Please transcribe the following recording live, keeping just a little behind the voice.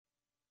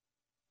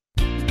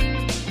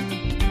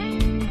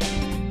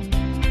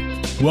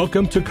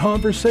Welcome to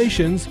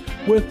Conversations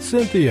with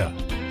Cynthia.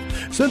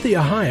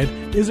 Cynthia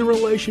Hiett is a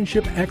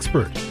relationship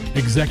expert,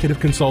 executive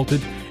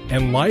consultant,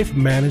 and life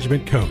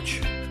management coach.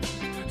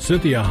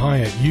 Cynthia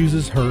Hiett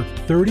uses her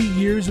 30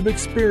 years of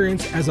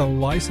experience as a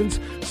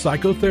licensed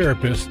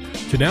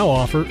psychotherapist to now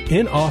offer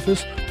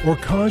in-office or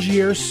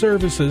concierge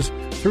services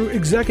through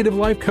executive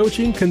life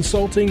coaching,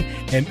 consulting,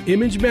 and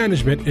image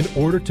management in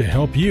order to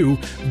help you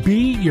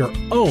be your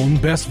own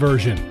best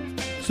version.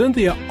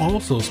 Cynthia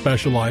also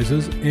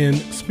specializes in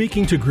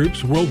speaking to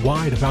groups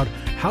worldwide about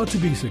how to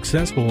be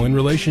successful in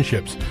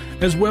relationships,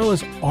 as well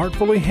as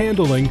artfully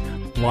handling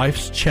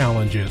life's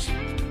challenges.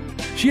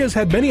 She has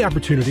had many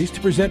opportunities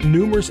to present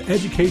numerous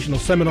educational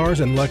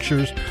seminars and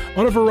lectures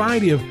on a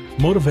variety of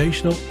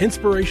motivational,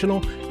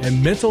 inspirational,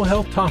 and mental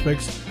health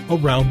topics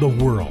around the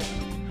world.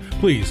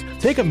 Please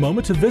take a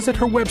moment to visit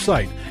her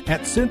website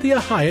at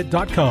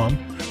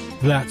CynthiaHiett.com.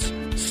 That's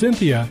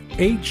Cynthia,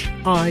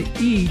 Hiett.com.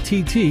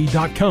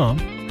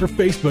 Her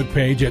Facebook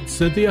page at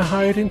Cynthia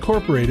Hiett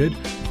Incorporated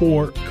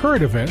for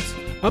current events,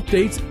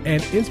 updates,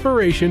 and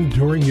inspiration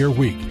during your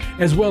week,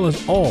 as well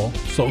as all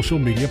social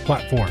media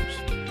platforms.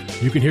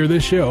 You can hear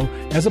this show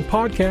as a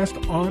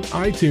podcast on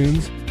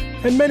iTunes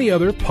and many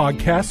other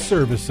podcast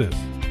services.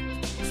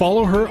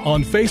 Follow her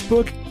on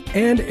Facebook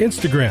and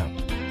Instagram.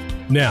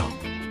 Now,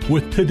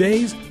 with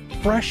today's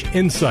fresh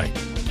insight,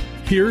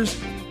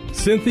 here's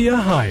Cynthia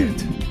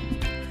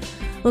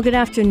Hiett. Well, good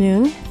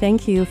afternoon.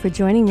 Thank you for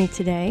joining me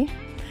today.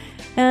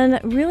 And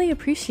really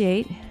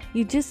appreciate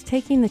you just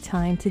taking the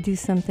time to do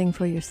something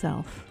for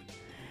yourself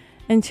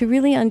and to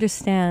really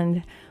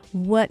understand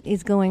what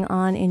is going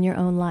on in your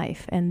own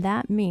life. And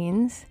that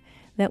means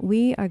that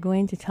we are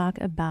going to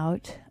talk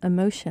about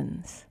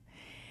emotions.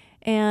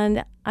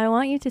 And I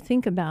want you to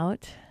think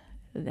about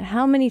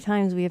how many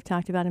times we have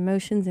talked about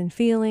emotions and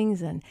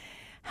feelings and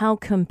how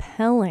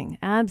compelling,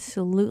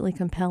 absolutely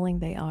compelling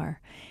they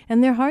are.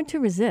 And they're hard to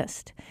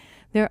resist.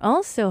 They're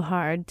also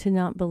hard to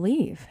not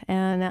believe.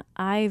 And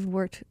I've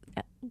worked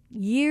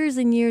years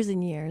and years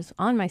and years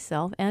on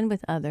myself and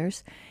with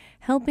others,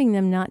 helping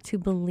them not to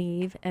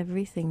believe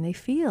everything they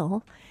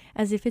feel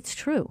as if it's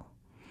true.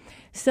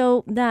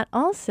 So that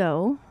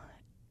also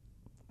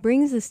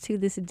brings us to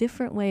this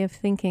different way of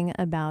thinking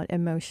about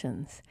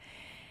emotions.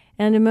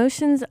 And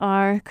emotions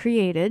are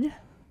created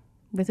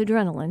with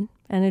adrenaline.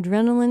 And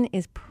adrenaline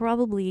is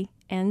probably,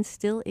 and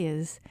still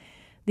is,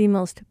 the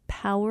most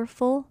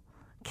powerful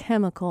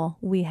chemical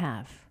we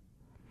have.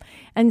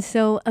 And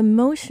so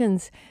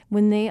emotions,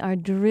 when they are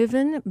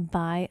driven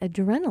by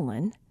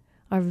adrenaline,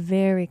 are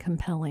very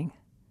compelling.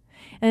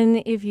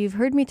 And if you've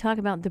heard me talk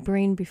about the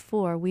brain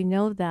before, we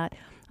know that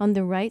on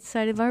the right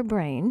side of our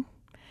brain,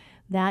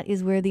 that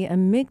is where the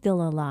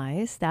amygdala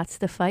lies. That's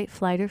the fight,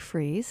 flight, or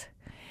freeze.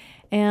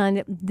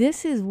 And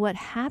this is what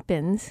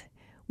happens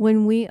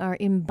when we are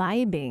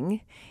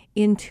imbibing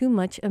in too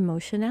much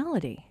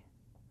emotionality.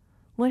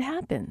 What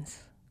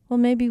happens? Well,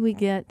 maybe we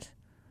get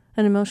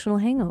an emotional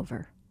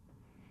hangover.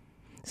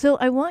 So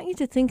I want you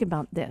to think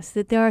about this,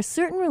 that there are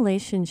certain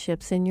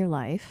relationships in your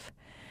life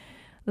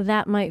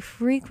that might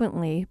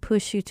frequently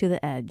push you to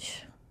the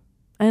edge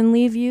and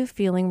leave you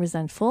feeling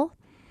resentful,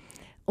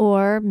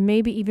 or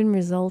maybe even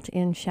result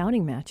in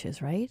shouting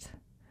matches, right?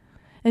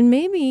 And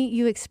maybe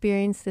you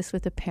experience this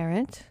with a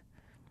parent,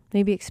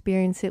 maybe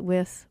experience it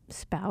with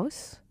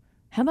spouse.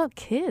 How about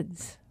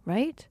kids,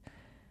 right?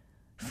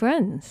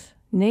 Friends,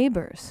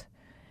 neighbors,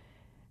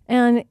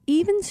 and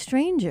even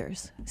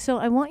strangers. So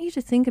I want you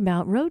to think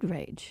about road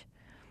rage.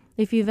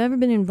 If you've ever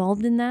been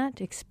involved in that,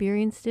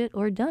 experienced it,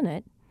 or done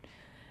it,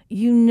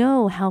 you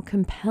know how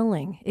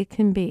compelling it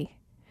can be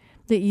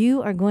that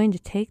you are going to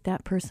take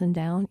that person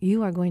down.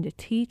 You are going to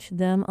teach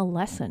them a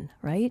lesson,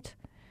 right?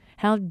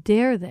 How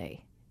dare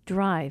they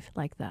drive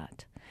like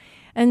that?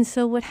 And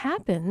so what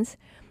happens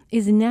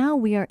is now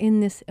we are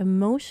in this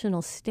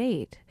emotional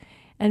state,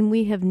 and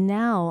we have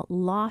now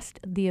lost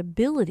the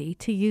ability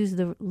to use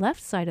the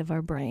left side of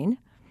our brain,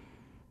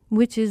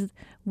 which is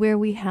where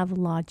we have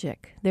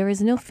logic. There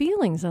is no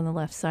feelings on the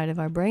left side of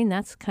our brain.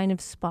 That's kind of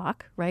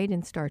Spock, right,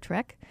 in Star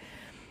Trek.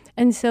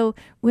 And so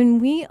when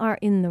we are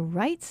in the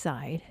right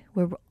side,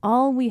 where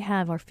all we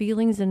have are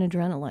feelings and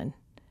adrenaline,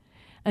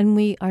 and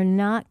we are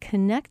not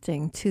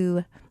connecting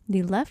to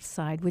the left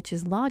side, which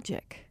is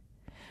logic,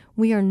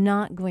 we are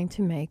not going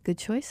to make good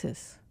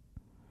choices.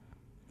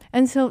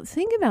 And so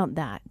think about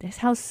that, is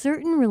how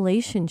certain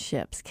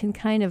relationships can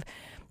kind of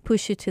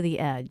push you to the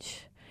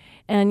edge.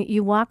 And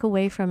you walk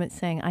away from it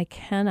saying, I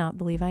cannot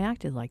believe I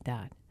acted like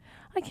that.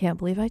 I can't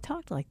believe I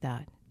talked like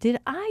that.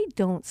 I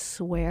don't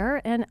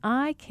swear, and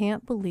I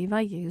can't believe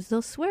I used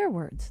those swear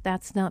words.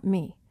 That's not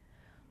me.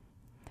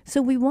 So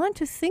we want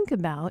to think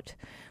about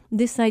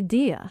this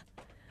idea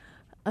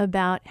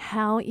about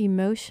how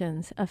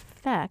emotions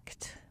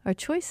affect our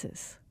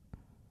choices.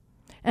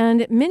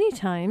 And many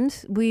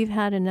times we've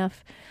had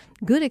enough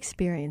good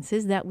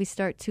experiences that we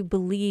start to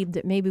believe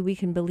that maybe we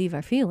can believe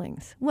our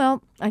feelings.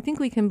 Well, I think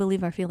we can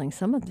believe our feelings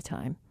some of the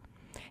time,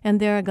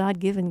 and they're a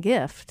God-given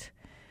gift.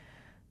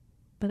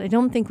 But I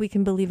don't think we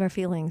can believe our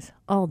feelings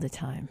all the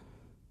time.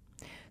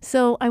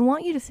 So I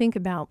want you to think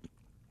about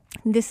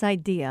this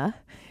idea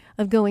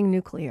of going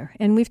nuclear.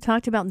 And we've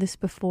talked about this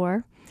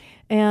before.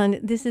 And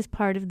this is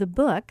part of the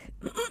book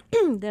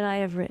that I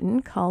have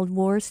written called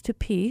Wars to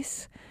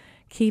Peace,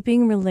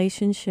 Keeping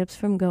Relationships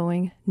from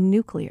Going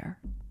Nuclear.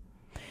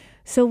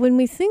 So when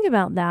we think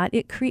about that,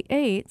 it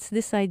creates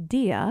this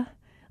idea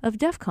of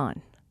DEF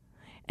CON.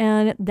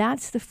 And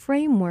that's the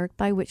framework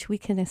by which we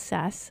can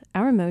assess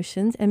our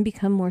emotions and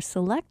become more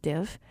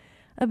selective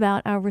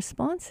about our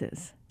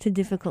responses to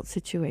difficult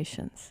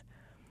situations.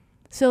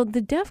 So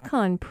the DEF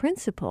CON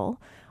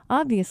principle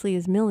obviously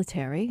is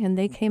military, and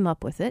they came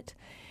up with it.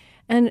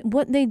 And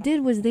what they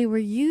did was they were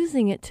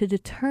using it to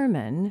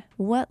determine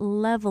what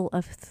level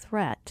of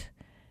threat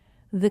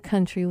the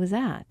country was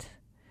at.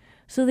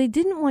 So they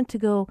didn't want to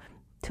go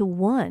to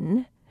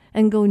 1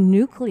 and go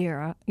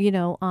nuclear,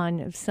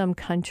 on some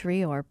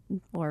country or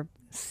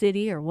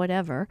city or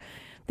whatever.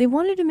 They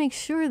wanted to make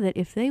sure that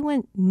if they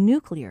went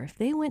nuclear, if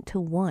they went to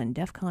 1,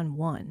 DEF CON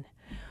 1,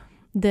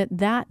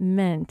 that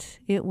meant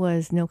it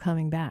was no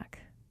coming back.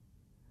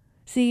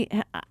 See,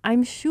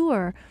 I'm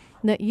sure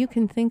that you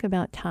can think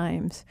about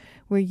times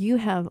where you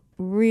have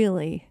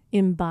really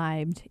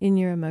imbibed in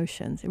your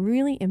emotions,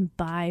 really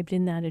imbibed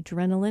in that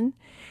adrenaline,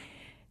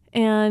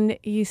 and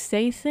you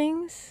say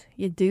things,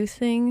 you do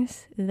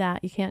things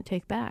that you can't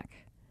take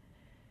back.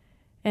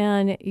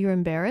 And you're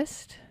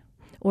embarrassed,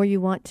 or you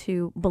want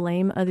to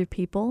blame other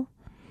people.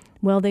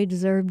 Well, they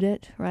deserved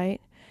it, right?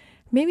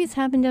 Maybe it's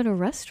happened at a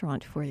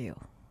restaurant for you.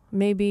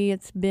 Maybe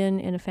it's been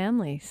in a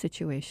family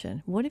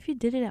situation. What if you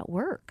did it at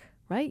work,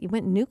 right? You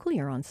went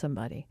nuclear on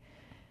somebody.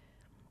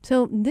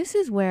 So this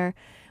is where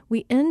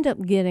we end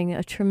up getting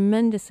a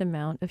tremendous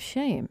amount of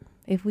shame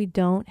if we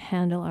don't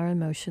handle our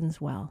emotions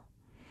well.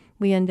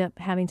 We end up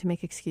having to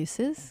make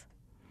excuses.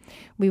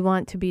 We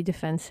want to be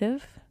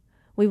defensive.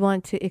 We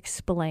want to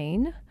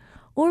explain,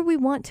 or we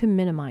want to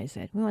minimize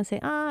it. We want to say,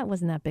 it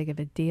wasn't that big of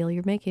a deal.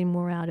 You're making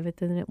more out of it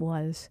than it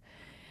was.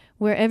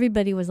 Where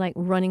everybody was like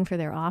running for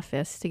their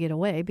office to get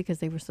away because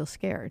they were so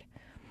scared.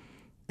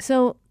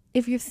 So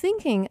if you're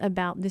thinking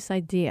about this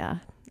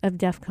idea of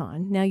DEF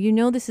CON, now you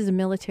know this is a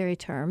military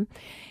term,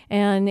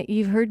 and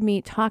you've heard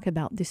me talk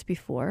about this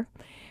before,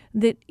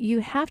 that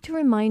you have to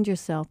remind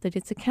yourself that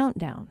it's a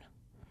countdown.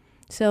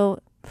 So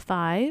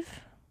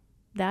 5,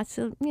 that's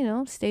a,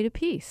 state of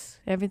peace.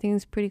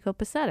 Everything's pretty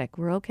copacetic.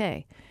 We're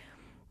okay.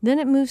 Then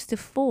it moves to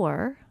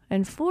 4,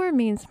 and 4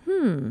 means,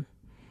 I'm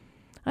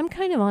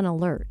kind of on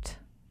alert.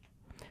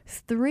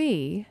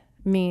 3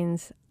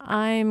 means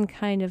I'm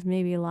kind of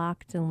maybe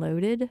locked and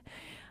loaded.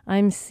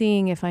 I'm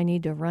seeing if I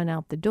need to run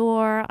out the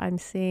door. I'm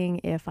seeing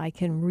if I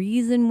can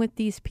reason with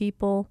these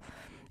people,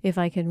 if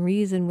I can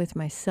reason with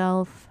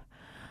myself.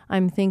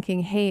 I'm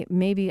thinking, hey,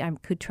 maybe I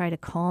could try to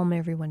calm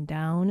everyone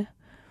down.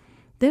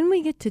 Then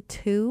we get to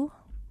 2,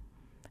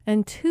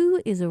 and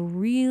 2 is a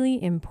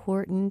really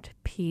important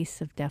piece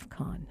of DEF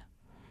CON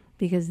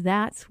because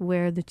that's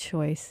where the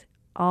choice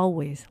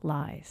always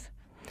lies.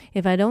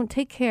 If I don't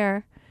take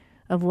care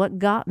of what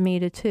got me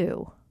to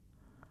 2,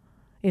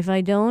 if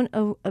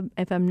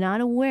I'm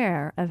not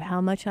aware of how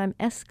much I'm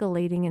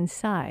escalating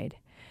inside,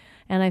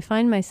 and I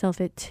find myself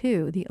at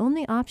 2, the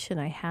only option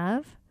I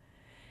have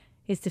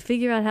is to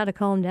figure out how to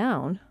calm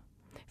down,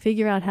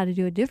 figure out how to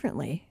do it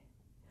differently,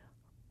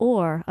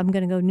 or I'm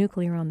going to go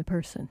nuclear on the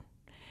person.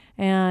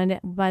 And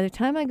by the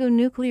time I go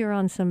nuclear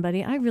on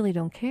somebody, I really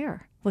don't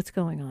care what's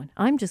going on.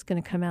 I'm just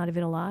going to come out of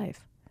it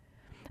alive.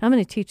 I'm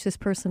going to teach this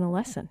person a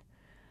lesson.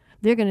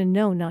 They're going to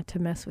know not to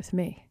mess with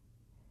me.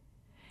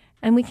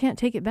 And we can't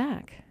take it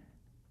back.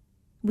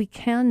 We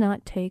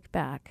cannot take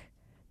back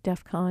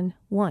DEF CON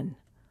 1.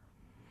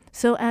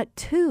 So at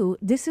 2,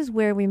 this is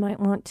where we might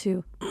want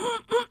to,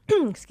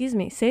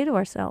 say to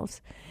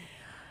ourselves,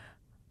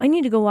 I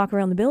need to go walk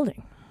around the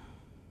building.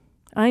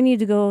 I need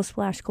to go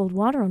splash cold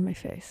water on my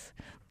face.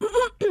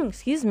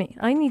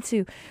 I need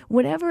to,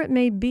 whatever it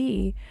may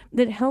be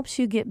that helps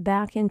you get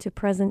back into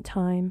present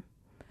time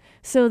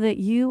so that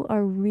you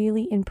are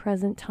really in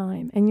present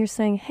time. And you're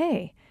saying,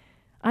 hey,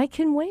 I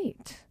can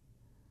wait.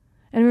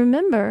 And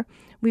remember,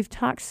 we've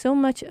talked so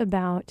much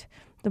about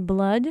the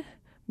blood,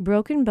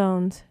 broken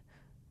bones,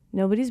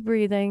 nobody's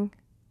breathing,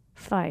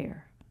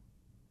 fire.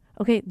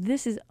 Okay,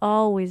 this is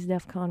always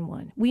DEF CON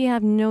 1. We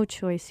have no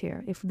choice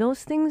here. If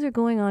those things are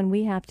going on,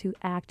 we have to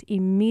act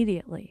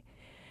immediately.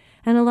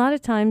 And a lot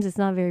of times it's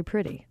not very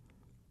pretty.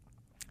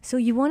 So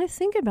you want to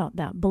think about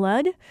that.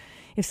 Blood,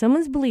 if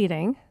someone's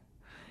bleeding,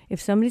 if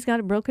somebody's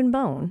got a broken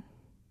bone,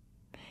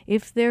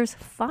 if there's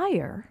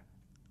fire,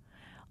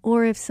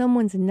 or if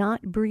someone's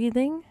not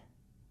breathing,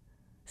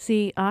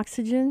 see,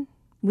 oxygen,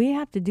 we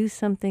have to do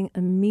something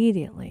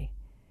immediately.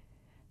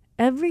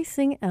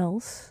 Everything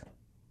else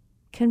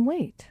can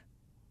wait.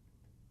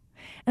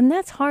 And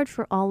that's hard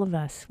for all of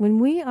us. When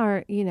we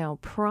are,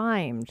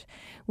 primed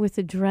with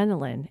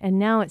adrenaline, and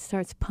now it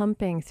starts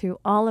pumping through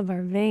all of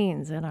our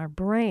veins and our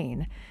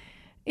brain,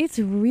 it's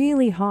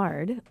really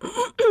hard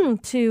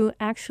to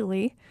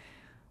actually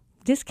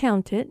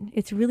discount it.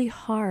 It's really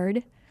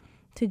hard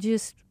to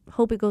just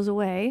hope it goes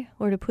away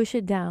or to push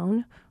it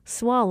down,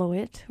 swallow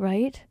it,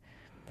 right?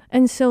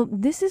 And so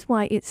this is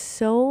why it's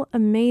so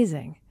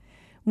amazing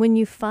when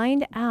you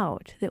find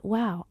out that,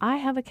 wow, I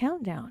have a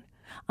countdown.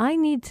 I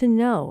need to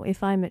know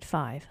if I'm at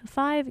 5.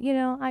 5,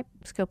 I'm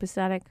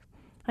scopostatic.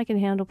 I can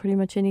handle pretty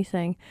much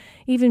anything,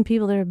 even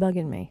people that are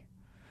bugging me.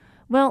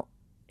 Well,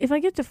 if I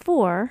get to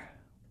 4,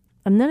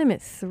 and then I'm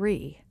at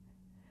 3,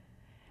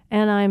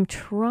 and I'm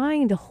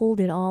trying to hold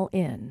it all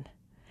in,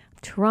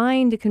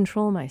 trying to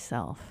control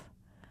myself,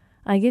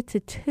 I get to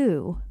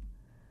 2,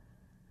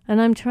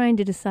 and I'm trying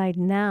to decide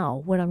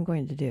now what I'm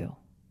going to do.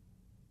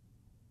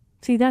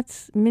 See,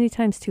 that's many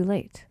times too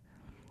late.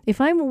 If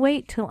I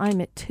wait till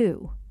I'm at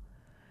 2,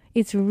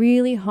 it's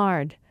really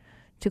hard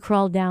to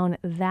crawl down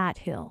that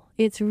hill.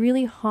 It's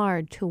really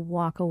hard to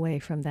walk away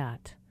from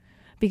that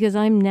because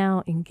I'm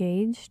now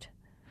engaged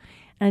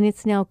and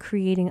it's now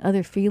creating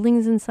other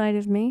feelings inside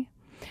of me.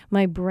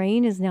 My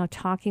brain is now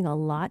talking a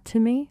lot to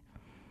me,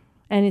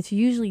 and it's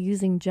usually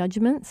using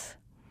judgments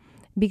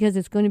because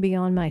it's going to be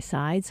on my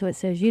side. So it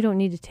says, you don't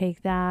need to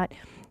take that.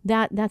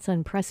 That's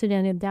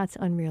unprecedented. That's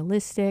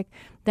unrealistic.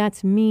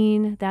 That's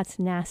mean. That's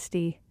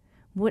nasty.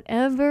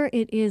 Whatever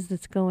it is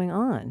that's going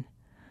on.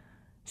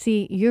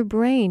 See, your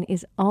brain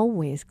is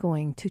always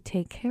going to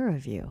take care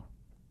of you.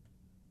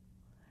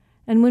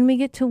 And when we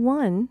get to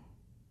 1,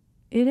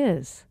 it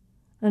is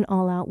an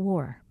all-out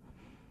war.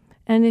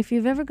 And if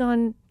you've ever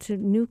gone to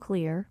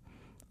nuclear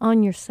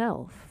on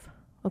yourself,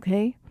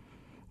 okay,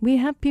 we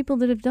have people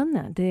that have done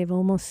that. They've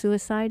almost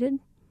suicided.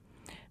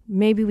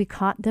 Maybe we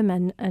caught them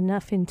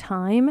enough in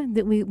time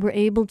that we were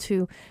able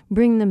to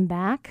bring them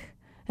back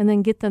and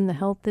then get them the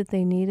help that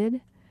they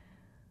needed.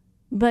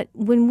 But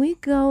when we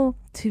go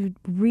to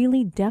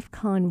really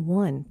DEFCON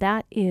 1,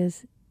 that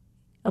is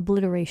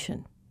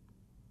obliteration.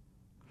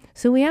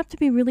 So we have to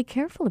be really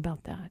careful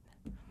about that.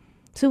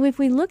 So if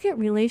we look at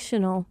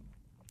relational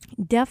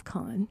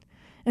DEFCON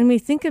and we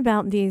think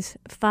about these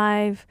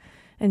 5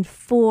 and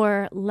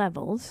 4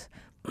 levels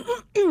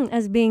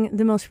as being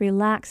the most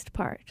relaxed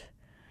part,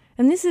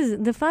 and this is,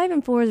 the 5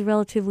 and 4 is a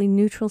relatively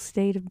neutral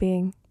state of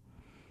being.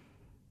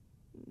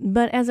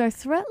 But as our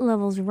threat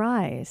levels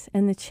rise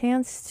and the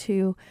chance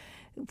to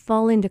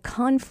fall into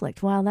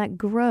conflict, while that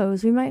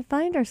grows, we might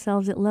find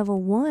ourselves at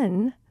level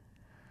 1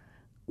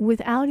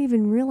 without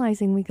even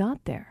realizing we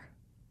got there.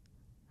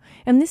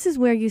 And this is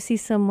where you see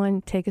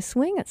someone take a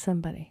swing at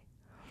somebody.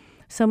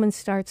 Someone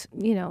starts,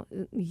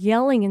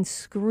 yelling and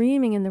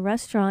screaming in the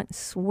restaurant,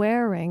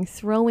 swearing,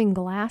 throwing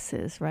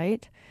glasses,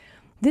 right?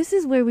 This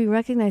is where we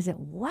recognize that,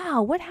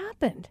 wow, what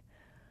happened?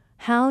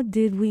 How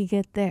did we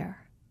get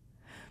there?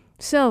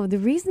 So the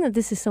reason that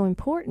this is so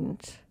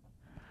important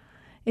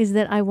is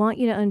that I want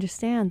you to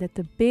understand that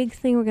the big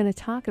thing we're going to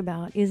talk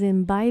about is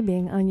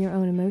imbibing on your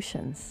own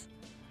emotions.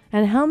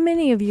 And how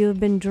many of you have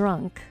been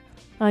drunk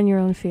on your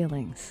own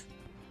feelings?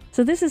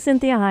 So this is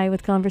Cynthia High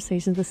with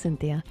Conversations with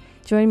Cynthia.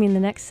 Join me in the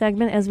next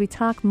segment as we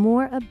talk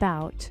more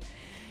about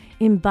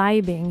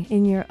imbibing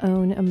in your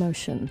own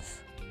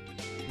emotions.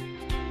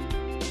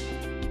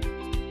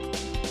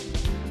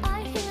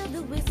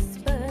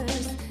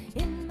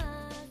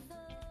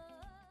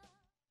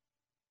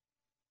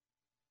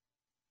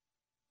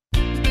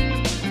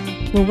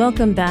 Well,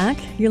 welcome back.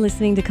 You're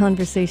listening to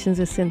Conversations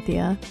with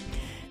Cynthia.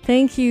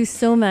 Thank you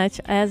so much,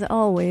 as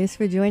always,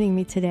 for joining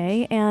me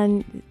today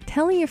and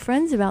telling your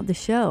friends about the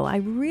show. I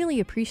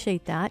really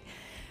appreciate that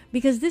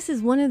because this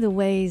is one of the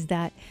ways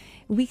that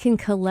we can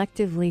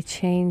collectively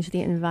change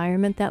the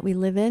environment that we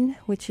live in,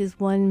 which is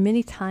one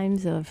many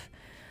times of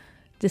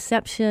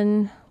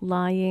deception,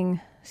 lying,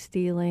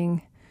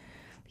 stealing,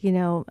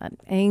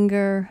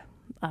 anger,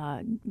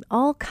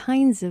 all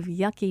kinds of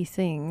yucky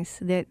things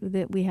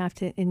that we have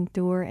to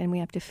endure and we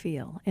have to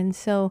feel. And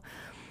so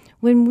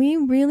when we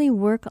really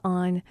work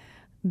on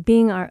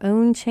being our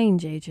own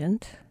change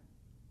agent,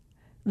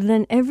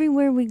 then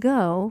everywhere we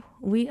go,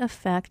 we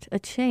affect a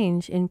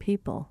change in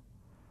people.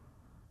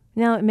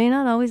 Now, it may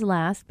not always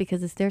last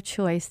because it's their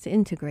choice to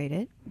integrate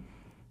it,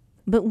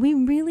 but we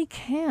really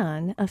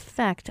can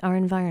affect our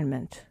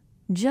environment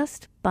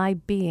just by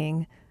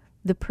being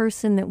the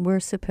person that we're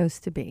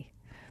supposed to be.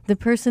 The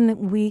person that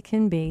we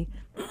can be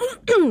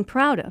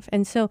proud of.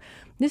 And so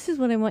this is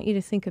what I want you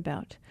to think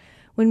about.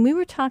 When we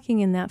were talking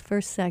in that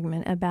first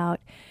segment about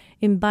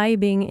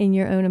imbibing in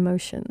your own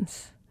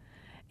emotions,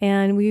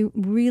 and we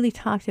really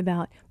talked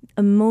about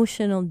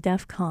emotional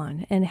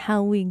DEFCON and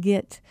how we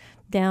get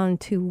down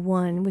to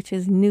 1, which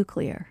is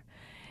nuclear.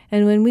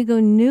 And when we go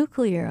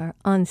nuclear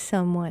on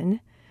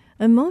someone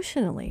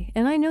emotionally,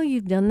 and I know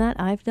you've done that,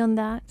 I've done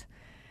that,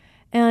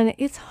 and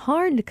it's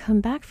hard to come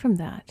back from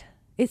that.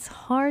 It's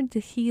hard to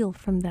heal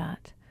from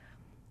that.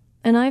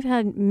 And I've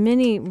had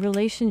many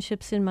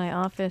relationships in my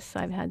office.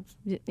 I've had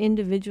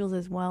individuals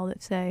as well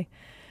that say,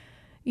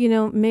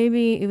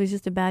 maybe it was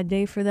just a bad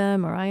day for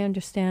them, or I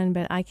understand,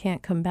 but I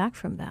can't come back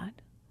from that.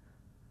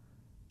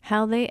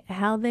 How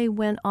they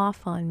went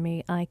off on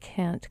me, I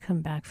can't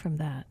come back from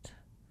that.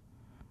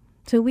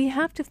 So we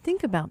have to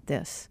think about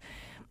this.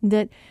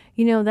 That,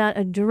 that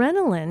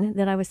adrenaline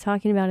that I was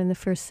talking about in the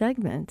first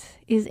segment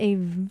is a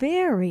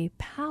very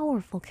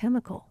powerful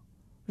chemical.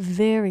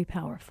 Very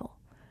powerful.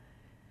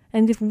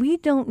 And if we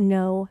don't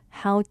know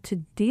how to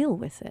deal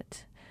with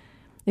it,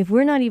 if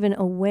we're not even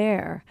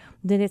aware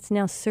that it's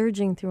now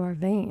surging through our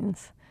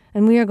veins,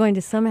 and we are going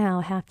to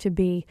somehow have to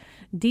be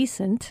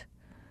decent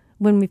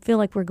when we feel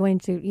like we're going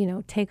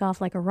to, take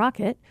off like a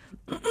rocket,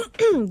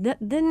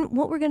 then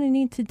what we're going to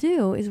need to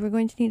do is we're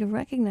going to need to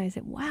recognize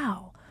that,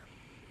 wow,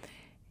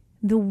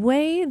 the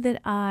way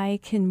that I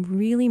can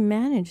really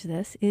manage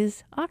this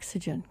is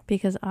oxygen,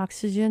 because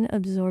oxygen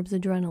absorbs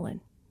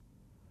adrenaline.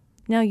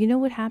 Now, you know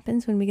what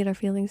happens when we get our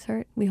feelings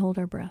hurt? We hold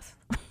our breath.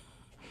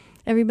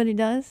 Everybody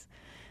does.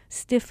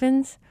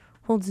 Stiffens,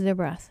 holds their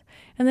breath.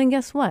 And then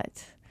guess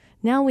what?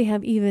 Now we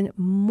have even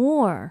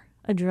more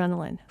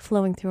adrenaline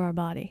flowing through our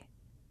body,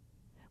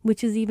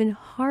 which is even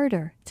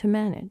harder to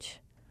manage.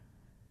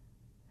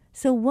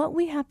 So what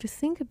we have to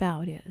think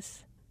about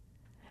is,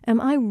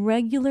 am I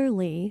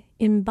regularly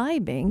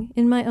imbibing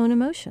in my own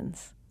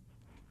emotions?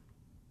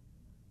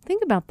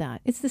 Think about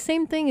that. It's the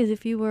same thing as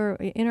if you were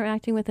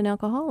interacting with an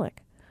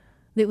alcoholic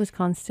that was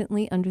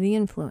constantly under the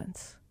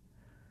influence.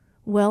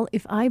 Well,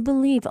 if I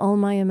believe all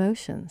my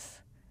emotions,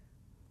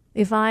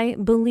 if I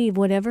believe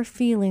whatever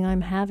feeling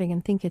I'm having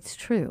and think it's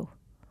true,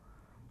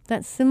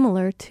 that's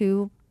similar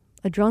to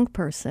a drunk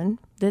person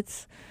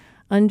that's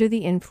under the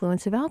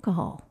influence of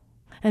alcohol.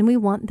 And we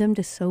want them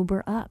to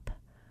sober up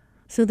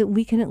so that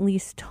we can at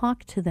least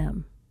talk to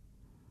them.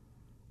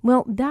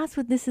 Well, that's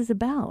what this is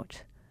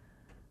about.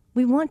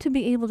 We want to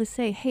be able to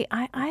say, hey,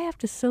 I have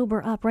to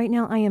sober up. Right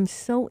now, I am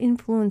so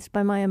influenced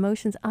by my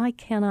emotions, I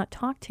cannot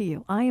talk to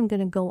you. I am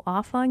going to go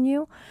off on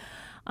you.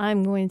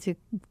 I'm going to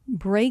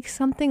break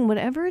something,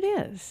 whatever it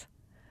is.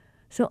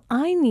 So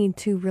I need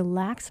to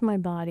relax my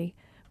body,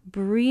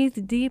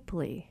 breathe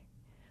deeply,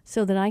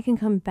 so that I can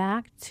come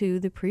back to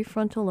the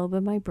prefrontal lobe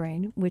of my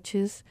brain, which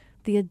is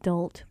the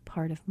adult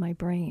part of my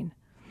brain.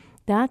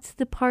 That's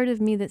the part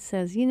of me that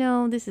says,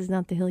 this is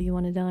not the hill you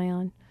want to die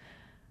on.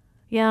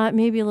 Yeah, it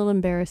may be a little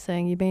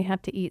embarrassing. You may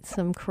have to eat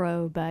some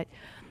crow, but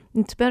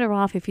it's better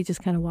off if you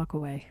just kind of walk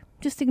away.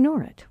 Just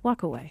ignore it.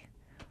 Walk away.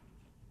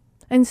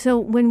 And so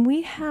when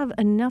we have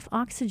enough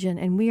oxygen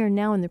and we are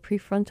now in the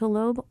prefrontal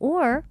lobe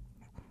or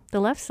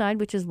the left side,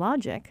 which is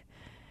logic,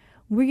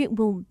 we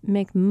will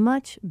make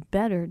much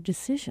better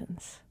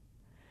decisions.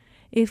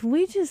 If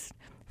we just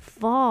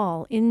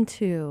fall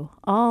into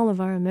all of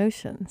our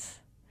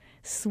emotions,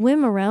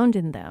 swim around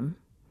in them,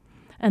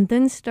 and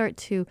then start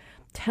to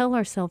tell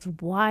ourselves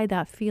why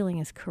that feeling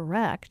is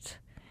correct,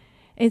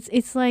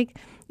 it's like,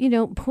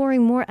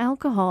 pouring more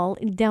alcohol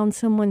down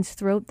someone's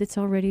throat that's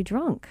already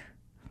drunk.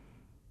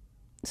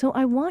 So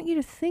I want you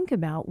to think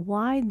about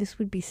why this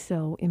would be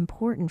so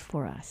important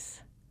for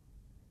us.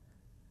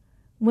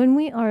 When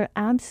we are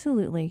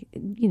absolutely,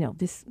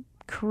 this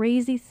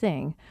crazy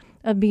thing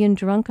of being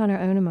drunk on our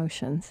own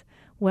emotions,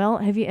 well,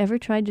 have you ever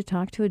tried to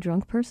talk to a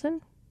drunk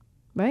person?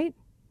 Right?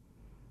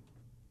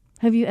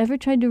 Have you ever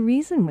tried to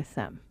reason with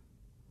them?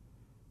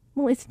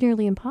 Well, it's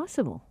nearly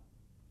impossible.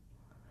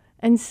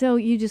 And so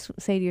you just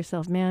say to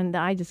yourself, man,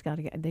 they just got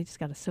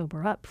to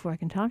sober up before I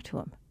can talk to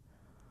them.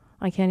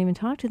 I can't even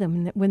talk to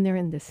them when they're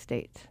in this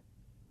state.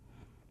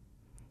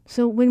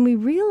 So when we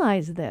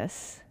realize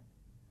this,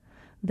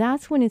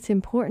 that's when it's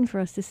important for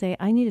us to say,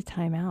 I need a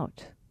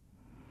timeout.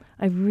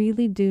 I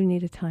really do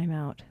need a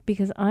timeout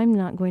because I'm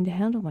not going to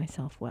handle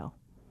myself well.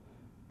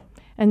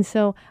 And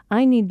so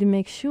I need to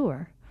make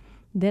sure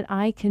that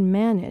I can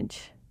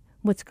manage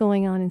what's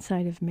going on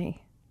inside of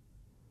me.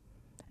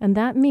 And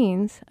that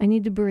means I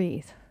need to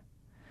breathe.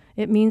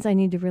 It means I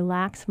need to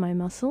relax my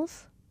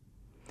muscles.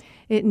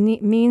 It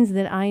means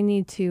that I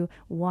need to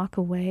walk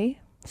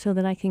away so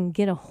that I can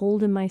get a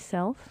hold of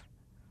myself.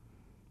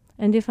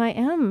 And if I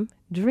am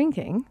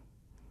drinking,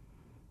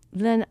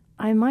 then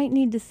I might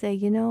need to say,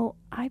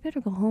 I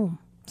better go home.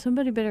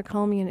 Somebody better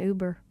call me an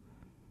Uber.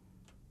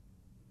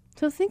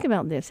 So think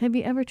about this. Have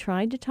you ever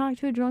tried to talk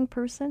to a drunk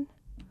person?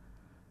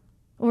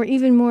 Or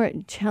even more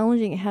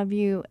challenging, have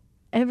you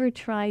ever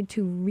tried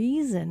to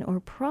reason or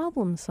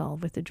problem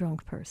solve with a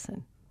drunk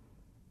person?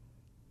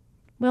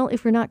 Well,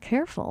 if we're not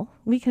careful,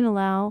 we can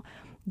allow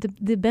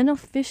the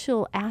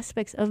beneficial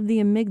aspects of the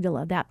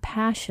amygdala, that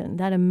passion,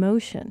 that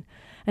emotion,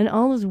 and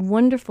all those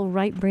wonderful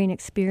right brain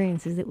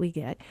experiences that we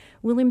get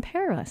will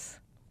impair us.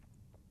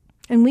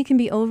 And we can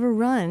be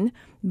overrun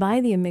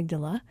by the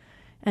amygdala,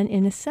 and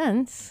in a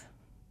sense,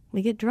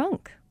 we get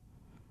drunk.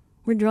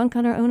 We're drunk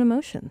on our own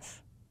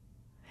emotions.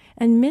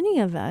 And many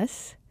of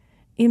us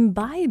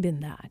imbibe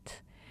in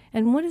that.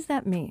 And what does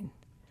that mean?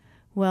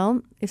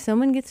 Well, if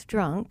someone gets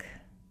drunk,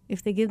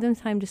 if they give them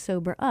time to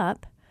sober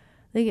up,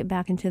 they get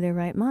back into their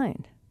right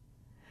mind.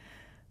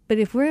 But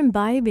if we're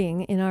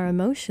imbibing in our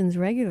emotions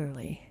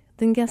regularly,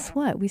 then guess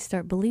what? We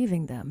start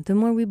believing them. The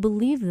more we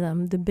believe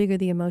them, the bigger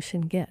the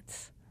emotion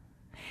gets.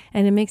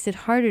 And it makes it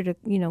harder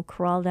to,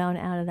 crawl down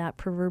out of that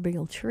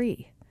proverbial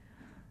tree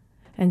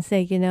and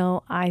say,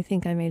 I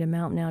think I made a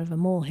mountain out of a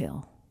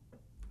molehill.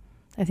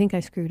 I think I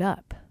screwed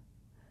up.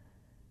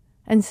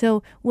 And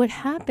so what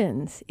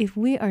happens if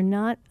we are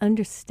not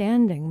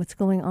understanding what's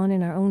going on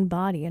in our own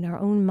body and our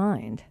own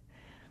mind,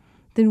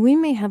 then we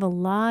may have a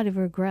lot of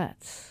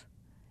regrets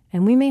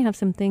And we may have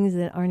some things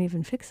that aren't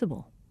even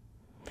fixable.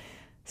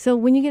 So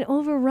when you get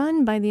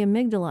overrun by the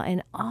amygdala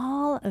and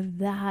all of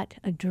that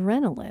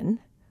adrenaline,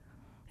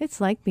 it's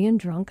like being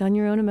drunk on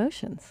your own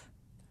emotions.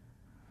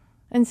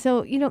 And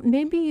so,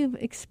 maybe you've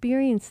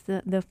experienced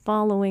the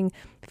following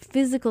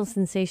physical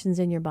sensations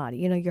in your body.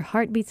 Your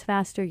heart beats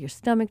faster, your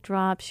stomach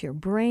drops, your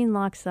brain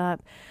locks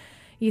up.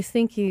 You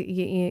think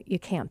you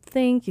can't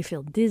think, you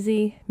feel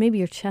dizzy, maybe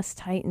your chest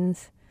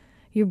tightens,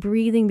 your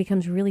breathing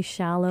becomes really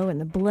shallow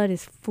and the blood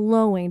is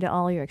flowing to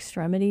all your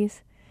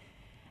extremities.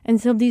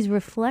 And so these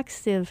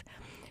reflexive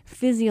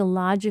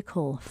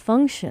physiological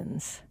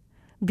functions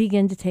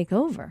begin to take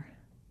over.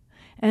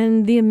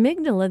 And the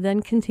amygdala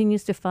then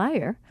continues to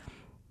fire,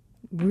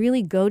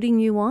 really goading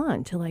you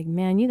on to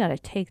man, you got to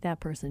take that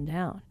person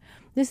down.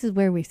 This is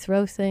where we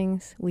throw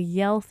things, we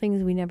yell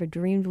things we never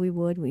dreamed we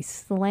would, we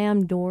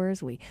slam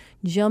doors, we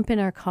jump in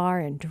our car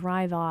and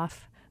drive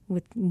off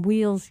with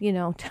wheels,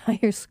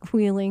 tires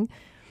squealing.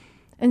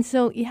 And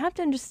so you have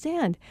to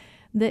understand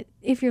that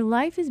if your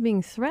life is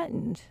being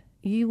threatened,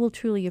 you will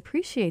truly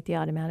appreciate the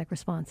automatic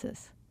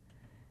responses.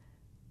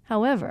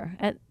 However,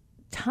 at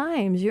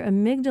times your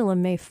amygdala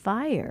may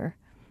fire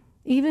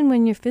even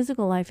when your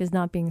physical life is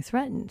not being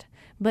threatened.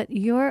 But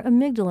your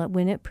amygdala,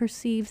 when it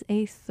perceives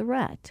a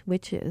threat,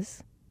 which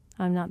is,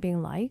 I'm not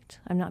being liked,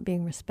 I'm not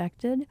being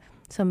respected,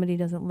 somebody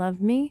doesn't love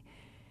me,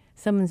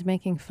 someone's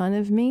making fun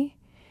of me,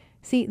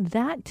 see,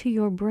 that to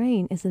your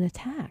brain is an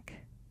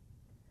attack.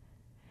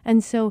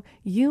 And so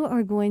you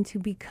are going to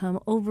become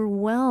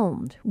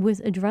overwhelmed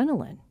with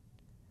adrenaline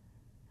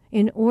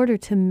in order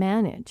to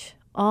manage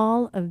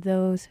all of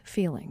those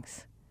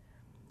feelings.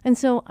 And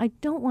so I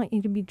don't want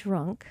you to be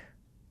drunk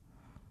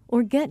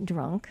or get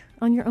drunk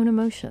on your own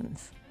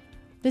emotions.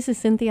 This is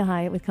Cynthia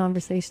Hiett with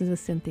Conversations with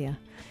Cynthia.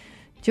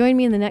 Join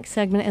me in the next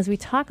segment as we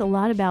talk a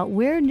lot about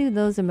where do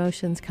those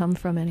emotions come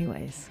from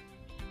anyways.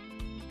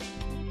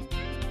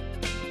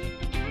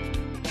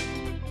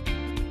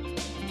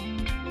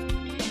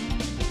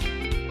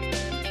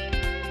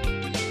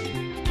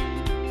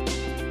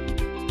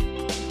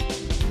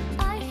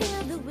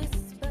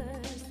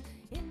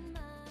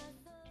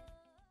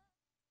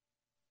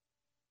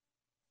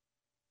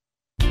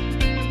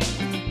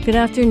 Good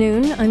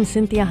afternoon. I'm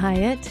Cynthia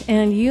Hiett,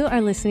 and you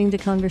are listening to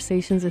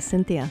Conversations with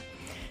Cynthia.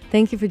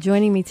 Thank you for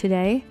joining me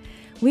today.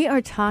 We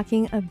are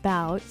talking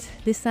about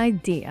this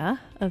idea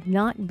of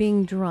not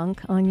being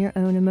drunk on your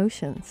own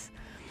emotions,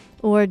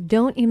 or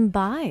don't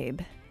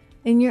imbibe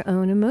in your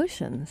own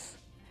emotions.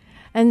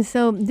 And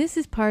so this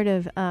is part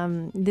of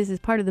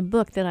the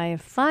book that I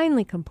have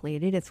finally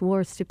completed. It's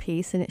Wars to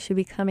Peace, and it should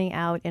be coming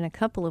out in a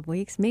couple of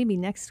weeks, maybe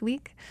next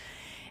week,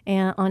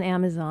 and on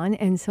Amazon.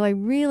 And so I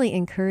really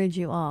encourage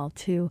you all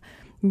to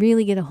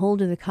really get a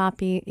hold of the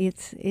copy.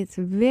 It's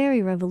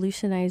very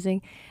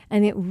revolutionizing,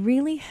 and it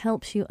really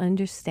helps you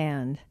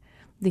understand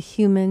the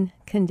human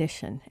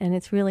condition. And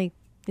it's really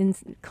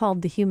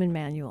called the Human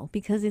Manual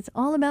because it's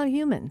all about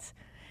humans.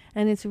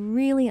 And it's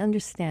really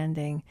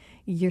understanding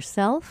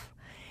yourself,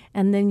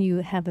 and then you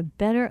have a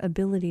better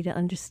ability to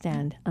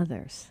understand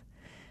others.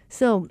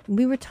 So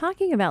we were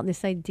talking about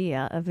this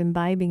idea of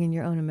imbibing in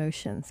your own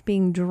emotions,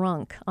 being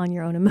drunk on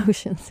your own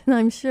emotions. And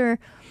I'm sure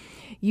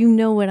you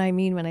know what I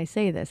mean when I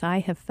say this. I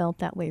have felt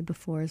that way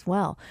before as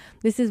well.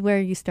 This is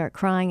where you start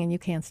crying and you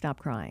can't stop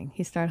crying.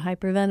 You start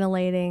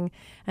hyperventilating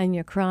and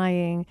you're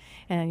crying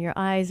and your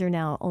eyes are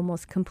now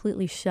almost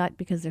completely shut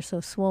because they're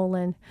so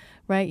swollen,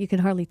 right? You can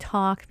hardly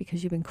talk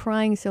because you've been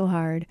crying so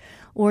hard,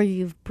 or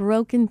you've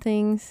broken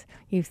things,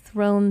 you've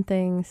thrown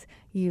things,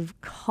 you've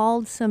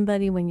called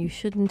somebody when you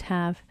shouldn't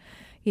have.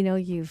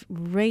 You've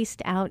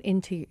raced out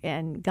into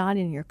and got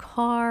in your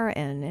car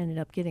and ended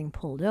up getting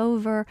pulled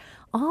over.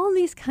 All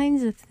these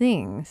kinds of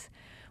things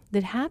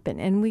that happen.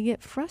 And we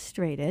get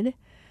frustrated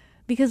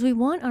because we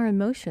want our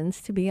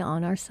emotions to be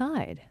on our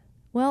side.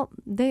 Well,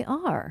 they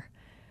are.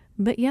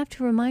 But you have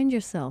to remind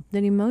yourself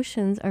that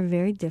emotions are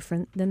very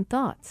different than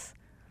thoughts.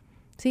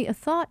 See, a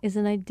thought is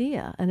an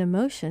idea. An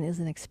emotion is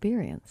an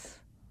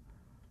experience.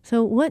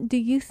 So what do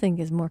you think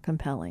is more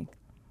compelling?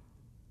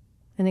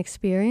 An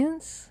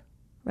experience?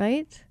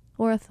 Right?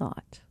 Or a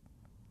thought.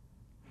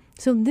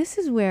 So this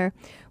is where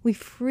we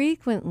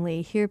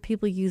frequently hear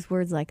people use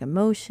words like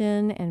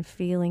emotion and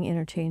feeling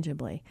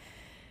interchangeably.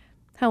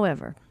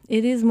 However,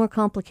 it is more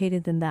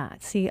complicated than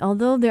that. See,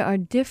 although there are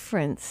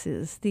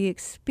differences, the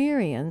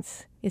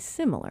experience is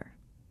similar.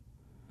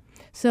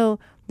 So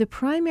the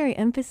primary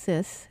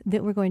emphasis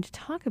that we're going to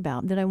talk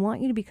about, that I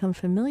want you to become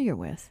familiar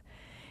with,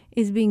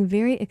 is being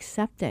very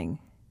accepting.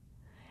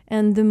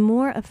 And the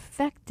more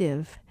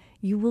effective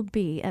you will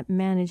be at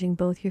managing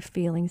both your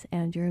feelings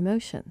and your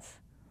emotions.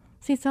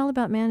 See, it's all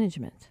about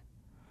management.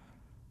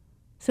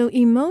 So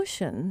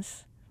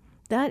emotions,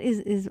 that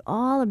is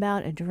all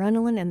about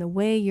adrenaline and the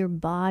way your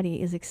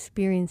body is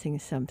experiencing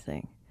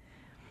something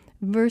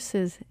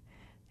versus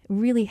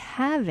really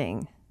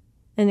having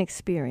an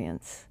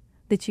experience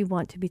that you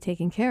want to be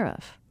taken care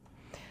of.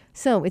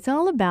 So it's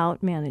all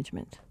about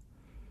management.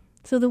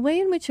 So the way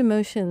in which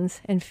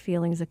emotions and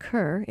feelings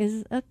occur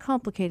is a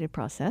complicated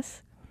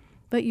process.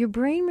 But your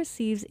brain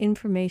receives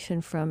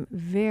information from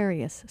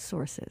various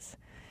sources,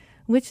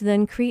 which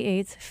then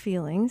creates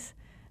feelings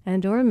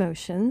and or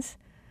emotions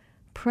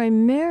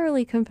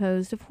primarily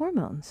composed of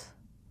hormones.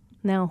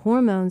 Now,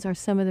 hormones are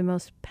some of the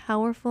most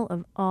powerful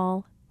of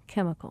all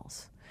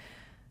chemicals.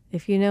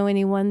 If you know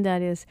anyone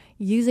that is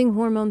using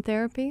hormone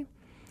therapy,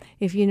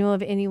 if you know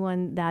of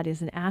anyone that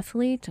is an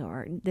athlete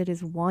or that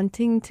is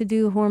wanting to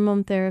do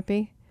hormone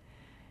therapy,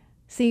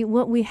 see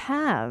what we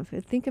have,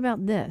 think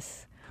about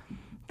this,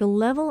 the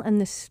level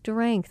and the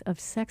strength of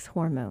sex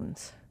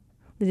hormones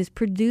that is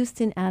produced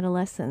in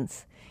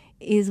adolescence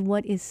is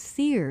what is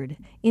seared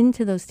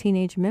into those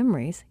teenage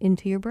memories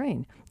into your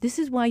brain. This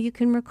is why you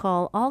can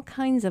recall all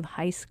kinds of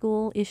high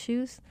school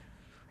issues.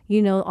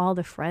 You know, all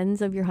the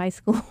friends of your high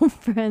school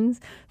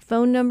friends,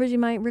 phone numbers you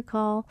might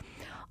recall,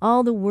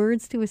 all the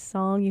words to a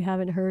song you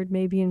haven't heard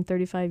maybe in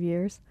 35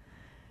 years.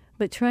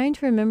 But trying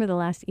to remember the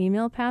last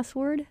email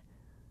password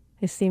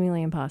is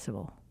seemingly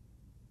impossible.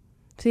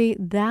 See,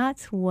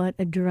 that's what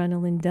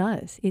adrenaline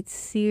does. It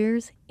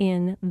sears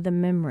in the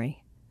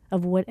memory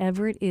of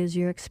whatever it is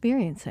you're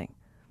experiencing.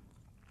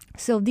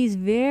 So these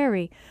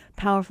very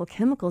powerful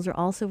chemicals are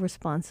also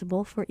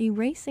responsible for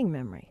erasing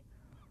memory.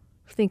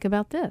 Think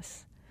about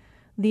this.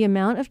 The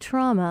amount of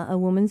trauma a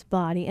woman's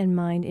body and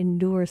mind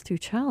endures through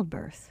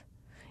childbirth,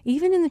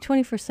 even in the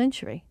 21st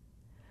century.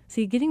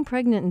 See, getting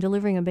pregnant and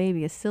delivering a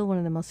baby is still one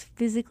of the most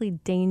physically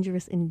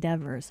dangerous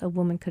endeavors a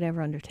woman could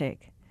ever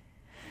undertake.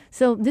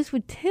 So this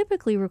would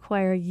typically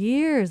require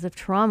years of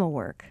trauma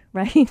work,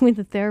 right, with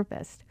a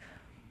therapist.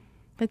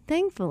 But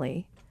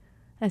thankfully,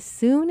 as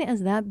soon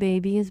as that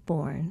baby is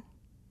born,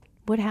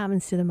 what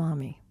happens to the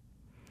mommy?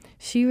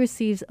 She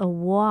receives a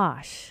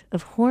wash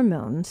of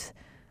hormones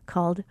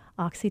called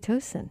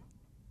oxytocin.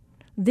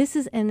 This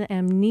is an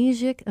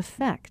amnesic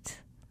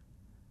effect.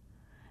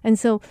 And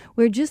so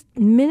where just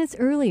minutes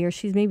earlier,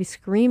 she's maybe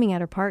screaming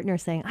at her partner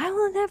saying, I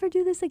will never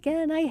do this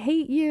again. I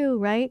hate you,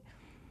 right?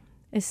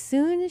 As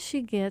soon as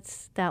she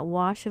gets that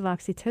wash of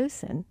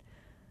oxytocin,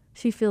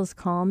 she feels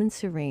calm and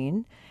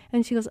serene.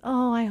 And she goes,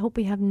 oh, I hope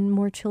we have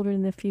more children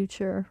in the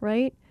future,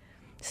 right?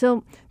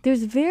 So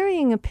there's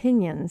varying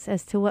opinions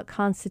as to what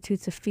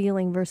constitutes a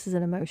feeling versus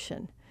an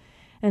emotion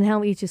and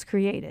how each is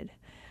created.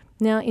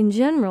 Now, in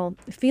general,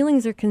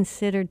 feelings are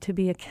considered to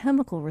be a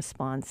chemical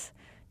response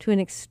to an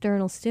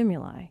external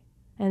stimuli,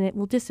 and it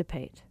will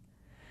dissipate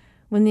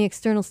when the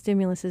external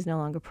stimulus is no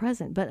longer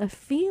present. But a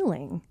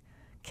feeling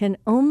can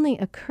only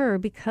occur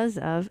because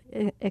of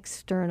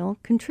external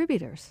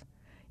contributors.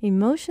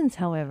 Emotions,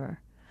 however,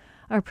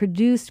 are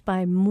produced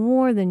by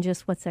more than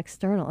just what's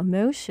external.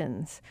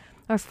 Emotions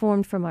are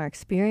formed from our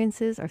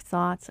experiences, our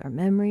thoughts, our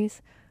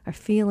memories, our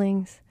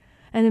feelings,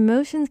 and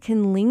emotions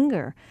can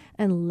linger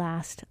and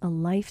last a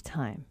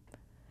lifetime.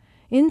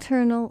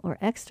 Internal or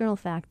external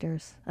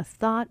factors, a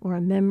thought or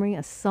a memory,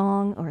 a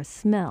song or a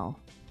smell,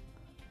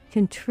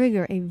 can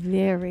trigger a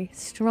very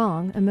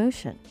strong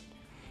emotion.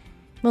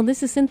 Well,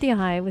 this is Cynthia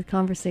Hiett with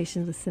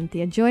Conversations with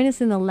Cynthia. Join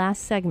us in the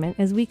last segment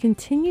as we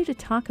continue to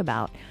talk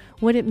about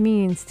what it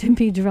means to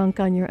be drunk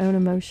on your own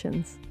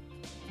emotions.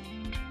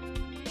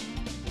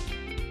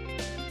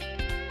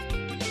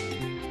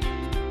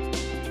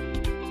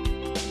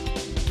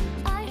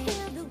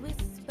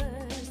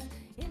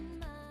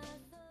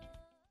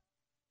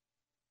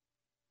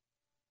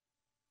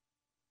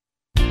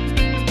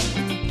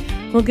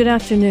 Well, good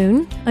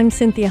afternoon. I'm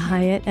Cynthia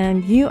Hiett,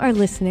 and you are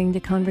listening to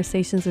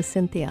Conversations with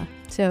Cynthia.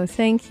 So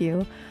thank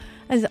you,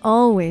 as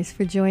always,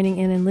 for joining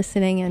in and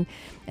listening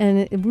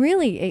and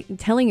really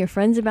telling your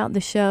friends about the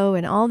show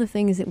and all the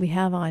things that we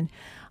have on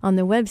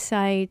the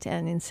website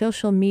and in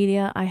social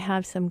media. I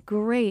have some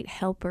great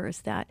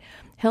helpers that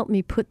help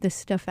me put this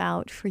stuff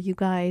out for you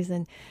guys.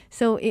 And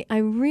so I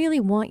really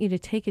want you to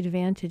take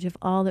advantage of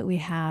all that we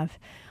have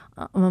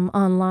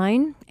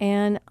online,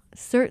 and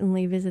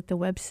certainly visit the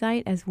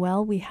website as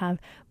well. We have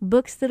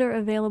books that are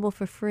available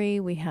for free.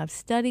 We have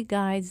study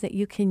guides that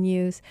you can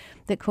use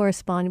that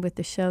correspond with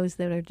the shows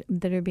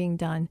that are being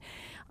done.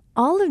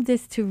 All of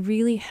this to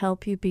really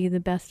help you be the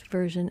best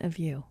version of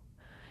you.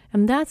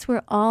 And that's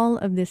where all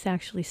of this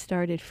actually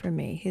started for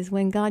me, is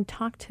when God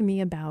talked to me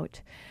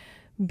about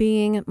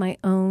being my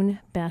own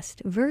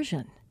best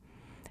version.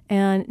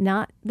 And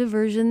not the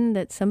version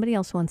that somebody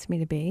else wants me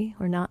to be,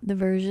 or not the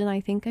version I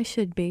think I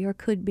should be, or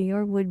could be,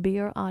 or would be,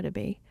 or ought to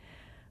be,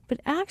 but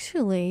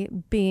actually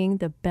being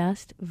the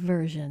best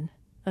version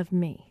of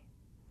me.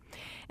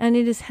 And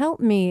it has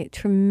helped me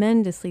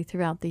tremendously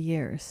throughout the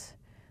years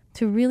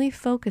to really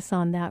focus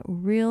on that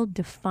real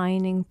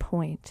defining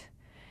point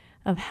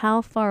of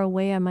how far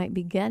away I might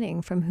be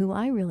getting from who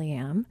I really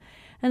am.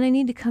 And I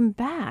need to come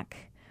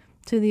back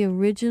to the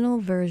original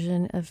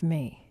version of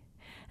me.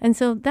 And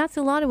so that's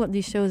a lot of what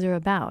these shows are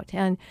about.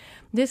 And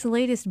this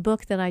latest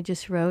book that I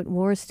just wrote,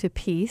 Wars to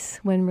Peace,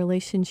 When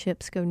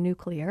Relationships Go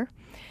Nuclear,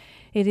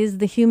 it is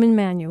the human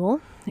manual,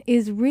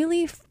 is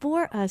really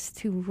for us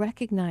to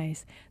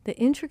recognize the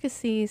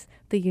intricacies,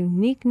 the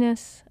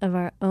uniqueness of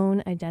our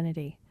own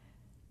identity,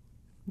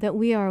 that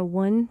we are a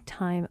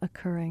one-time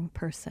occurring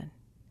person.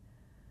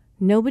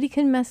 Nobody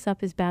can mess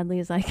up as badly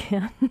as I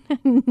can.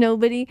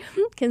 Nobody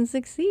can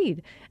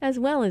succeed as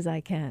well as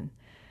I can,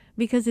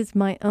 because it's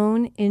my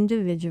own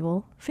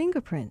individual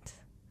fingerprint.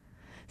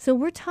 So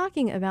we're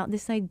talking about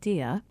this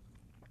idea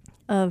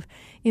of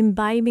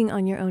imbibing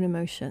on your own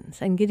emotions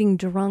and getting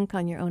drunk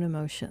on your own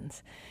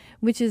emotions,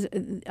 which is,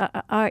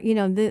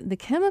 the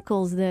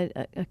chemicals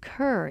that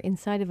occur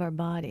inside of our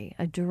body,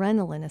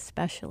 adrenaline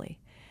especially,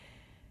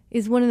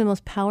 is one of the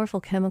most powerful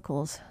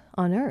chemicals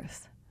on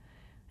earth.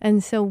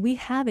 And so we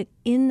have it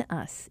in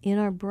us, in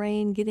our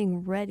brain,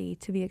 getting ready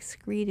to be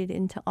excreted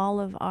into all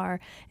of our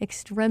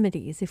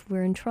extremities if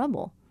we're in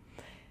trouble.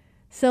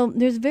 So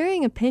there's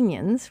varying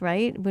opinions,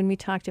 right, when we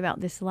talked about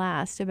this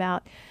last,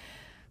 about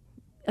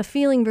a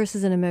feeling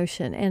versus an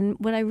emotion. And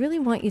what I really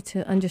want you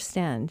to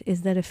understand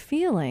is that a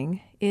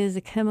feeling is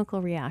a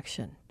chemical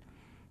reaction.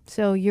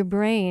 So your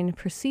brain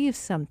perceives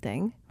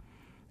something,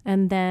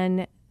 and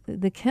then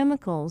the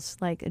chemicals,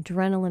 like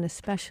adrenaline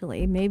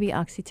especially, maybe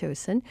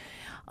oxytocin,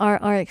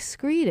 are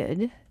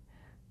excreted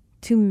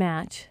to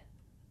match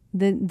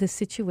the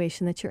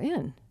situation that you're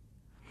in.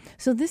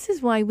 So this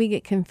is why we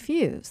get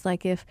confused.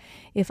 Like if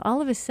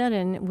all of a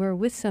sudden we're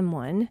with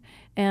someone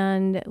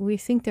and we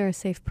think they're a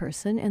safe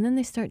person, and then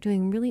they start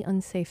doing really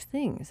unsafe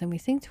things, and we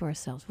think to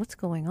ourselves, what's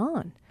going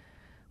on?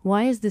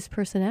 Why is this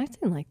person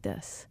acting like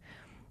this?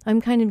 I'm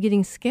kind of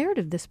getting scared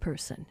of this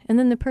person. And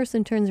then the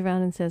person turns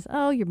around and says,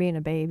 oh, you're being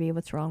a baby.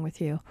 What's wrong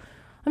with you?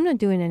 I'm not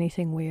doing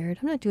anything weird.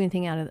 I'm not doing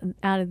anything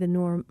out of the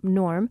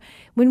norm,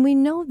 when we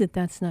know that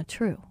that's not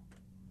true.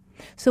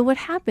 So what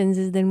happens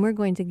is then we're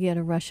going to get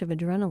a rush of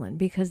adrenaline,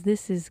 because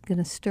this is going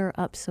to stir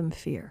up some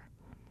fear.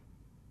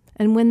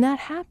 And when that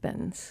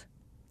happens,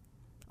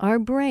 our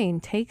brain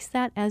takes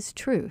that as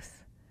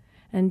truth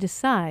and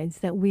decides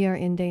that we are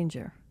in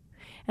danger.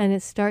 And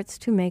it starts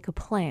to make a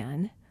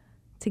plan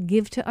to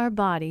give to our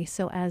body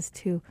so as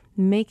to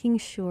making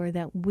sure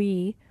that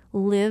we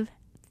live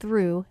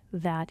through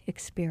that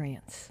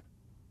experience.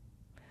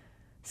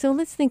 So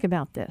let's think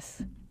about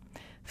this.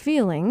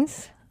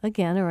 Feelings,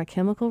 again, are a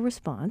chemical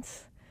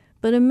response,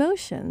 but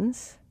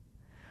emotions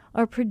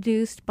are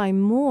produced by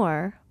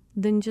more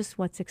than just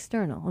what's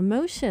external.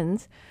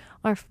 Emotions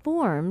are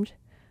formed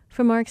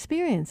from our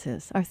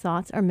experiences, our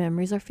thoughts, our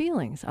memories, our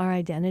feelings, our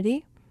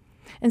identity.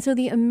 And so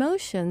the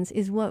emotions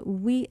is what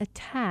we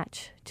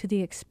attach to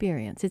the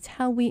experience. It's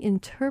how we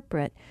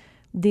interpret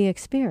the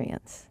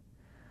experience.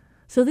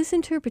 So this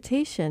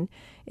interpretation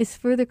is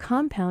further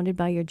compounded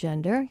by your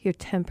gender, your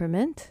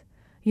temperament,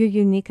 your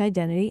unique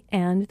identity,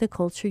 and the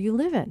culture you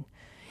live in.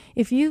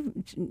 If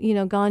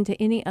you've gone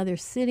to any other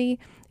city,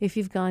 if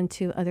you've gone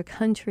to other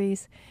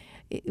countries,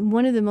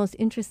 one of the most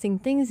interesting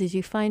things is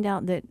you find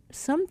out that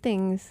some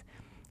things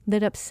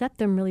that upset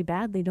them really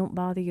badly don't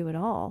bother you at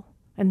all.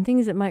 And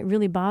things that might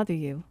really bother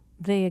you,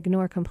 they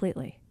ignore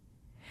completely.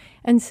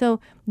 And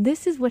so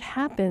this is what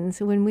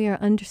happens when we are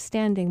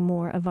understanding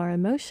more of our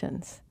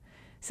emotions.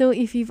 So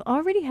if you've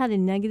already had a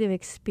negative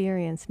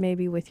experience,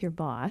 maybe with your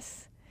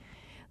boss,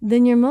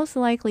 then you're most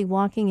likely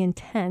walking in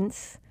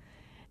tense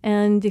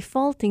and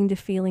defaulting to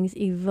feelings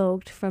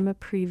evoked from a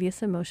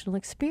previous emotional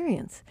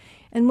experience.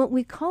 And what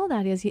we call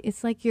that is,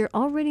 it's like you're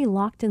already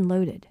locked and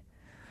loaded.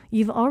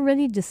 You've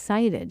already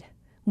decided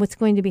what's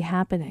going to be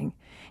happening,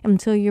 and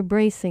so you're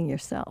bracing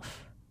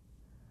yourself.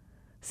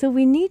 So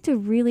we need to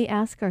really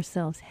ask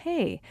ourselves,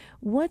 hey,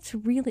 let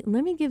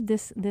me give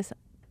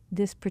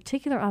this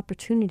particular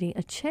opportunity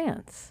a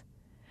chance.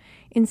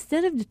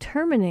 Instead of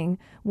determining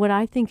what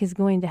I think is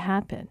going to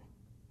happen,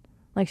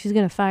 like she's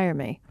going to fire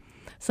me,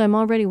 so I'm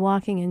already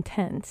walking in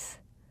tense.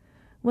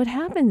 What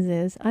happens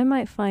is I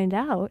might find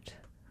out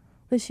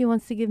that she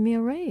wants to give me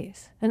a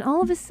raise. And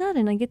all of a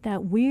sudden I get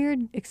that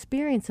weird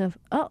experience of,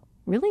 oh,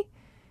 really?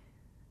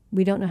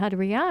 We don't know how to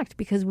react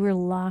because we're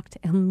locked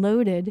and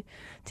loaded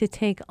to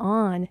take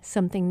on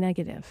something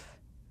negative.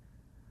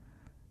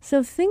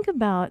 So think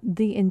about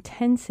the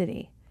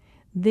intensity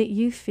that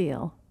you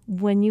feel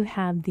when you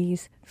have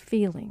these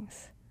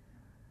feelings.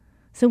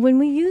 So when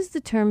we use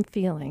the term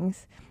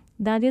feelings,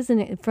 that is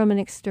from an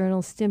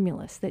external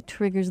stimulus that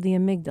triggers the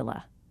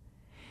amygdala.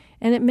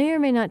 And it may or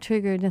may not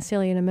trigger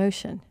necessarily an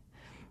emotion.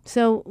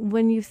 So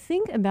when you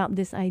think about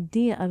this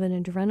idea of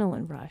an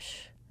adrenaline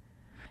rush,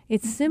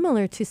 it's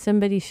similar to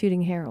somebody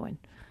shooting heroin.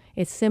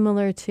 It's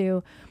similar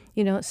to,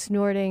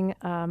 snorting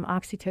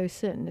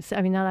oxytocin.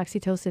 I mean, not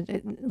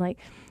oxytocin, like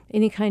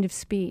any kind of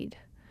speed.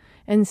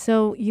 And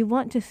so you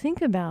want to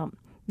think about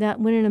that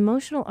when an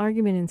emotional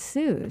argument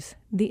ensues,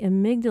 the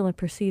amygdala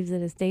perceives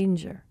it as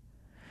danger,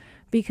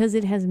 because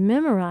it has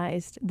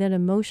memorized that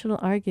emotional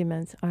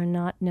arguments are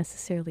not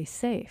necessarily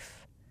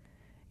safe.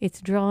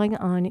 It's drawing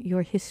on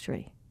your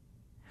history.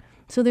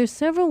 So there's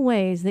several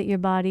ways that your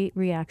body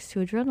reacts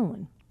to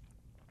adrenaline.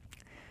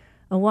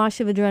 A wash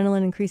of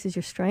adrenaline increases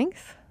your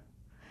strength,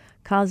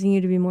 causing you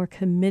to be more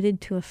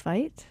committed to a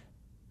fight.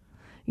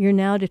 You're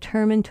now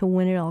determined to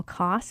win at all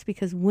costs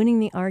because winning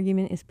the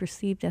argument is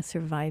perceived as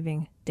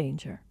surviving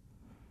danger.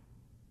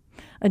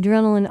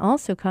 Adrenaline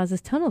also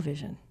causes tunnel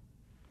vision.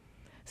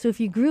 So if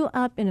you grew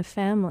up in a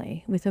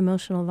family with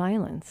emotional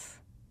violence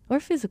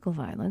or physical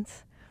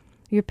violence,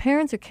 Your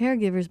parents or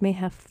caregivers may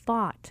have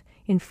fought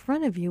in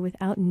front of you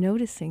without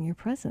noticing your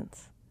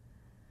presence.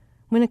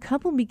 When a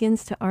couple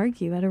begins to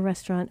argue at a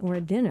restaurant or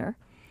a dinner,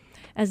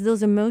 as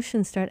those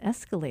emotions start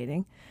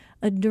escalating,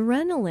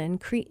 adrenaline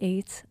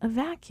creates a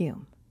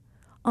vacuum.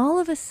 All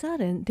of a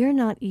sudden, they're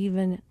not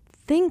even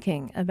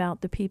thinking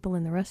about the people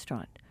in the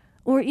restaurant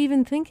or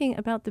even thinking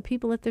about the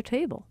people at their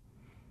table.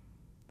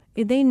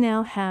 They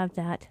now have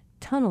that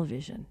tunnel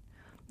vision.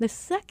 The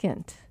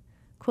second,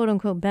 quote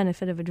unquote,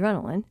 benefit of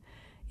adrenaline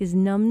is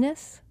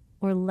numbness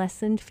or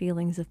lessened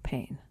feelings of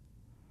pain.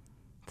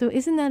 So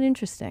isn't that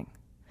interesting?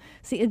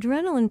 See,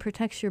 adrenaline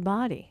protects your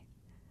body,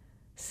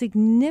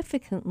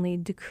 significantly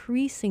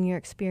decreasing your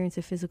experience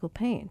of physical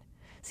pain.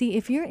 See,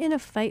 if you're in a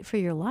fight for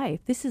your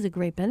life, this is a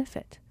great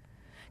benefit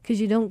because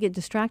you don't get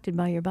distracted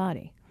by your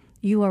body.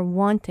 You are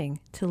wanting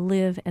to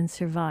live and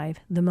survive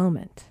the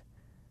moment.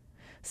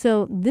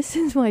 So this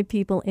is why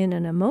people in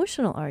an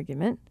emotional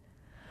argument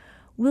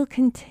will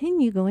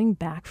continue going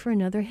back for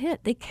another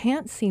hit. They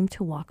can't seem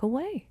to walk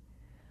away.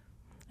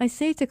 I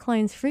say to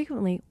clients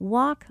frequently,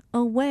 walk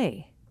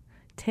away.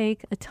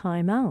 Take a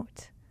time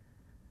out.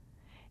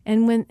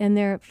 And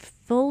they're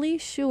fully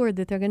sure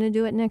that they're going to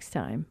do it next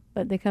time,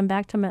 but they come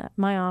back to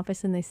my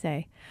office and they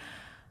say,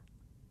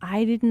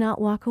 I did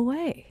not walk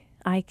away.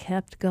 I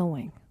kept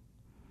going.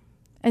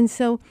 And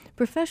so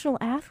professional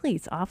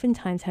athletes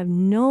oftentimes have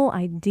no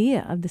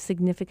idea of the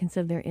significance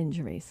of their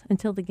injuries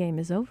until the game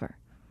is over.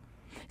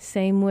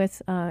 Same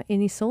with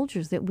any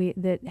soldiers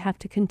that have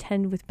to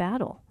contend with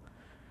battle.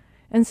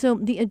 And so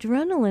the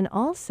adrenaline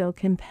also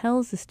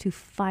compels us to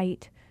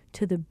fight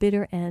to the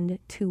bitter end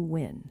to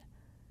win.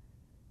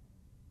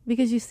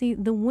 Because you see,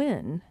 the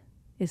win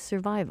is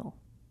survival.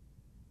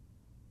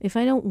 If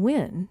I don't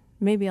win,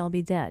 maybe I'll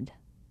be dead.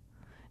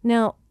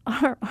 Now,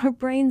 our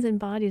brains and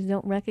bodies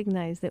don't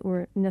recognize that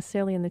we're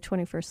necessarily in the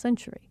 21st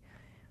century.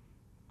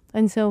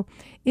 And so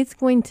it's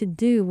going to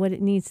do what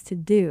it needs to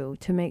do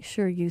to make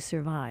sure you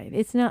survive.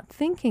 It's not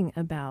thinking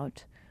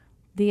about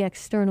the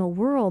external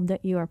world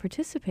that you are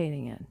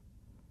participating in.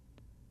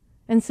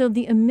 And so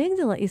the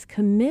amygdala is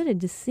committed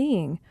to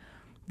seeing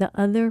the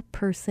other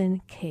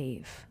person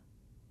cave.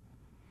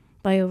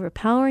 By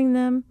overpowering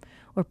them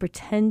or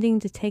pretending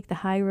to take the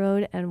high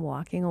road and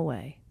walking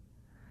away.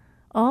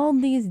 All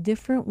these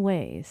different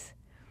ways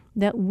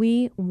that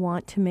we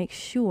want to make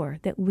sure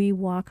that we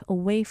walk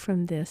away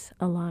from this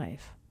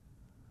alive.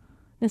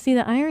 Now see,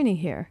 the irony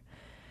here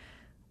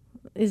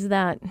is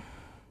that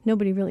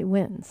nobody really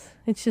wins.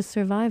 It's just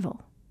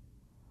survival.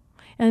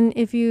 And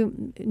if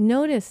you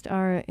noticed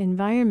our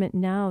environment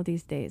now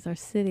these days, our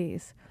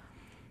cities,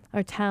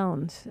 our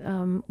towns,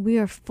 we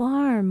are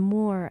far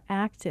more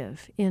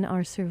active in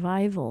our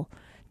survival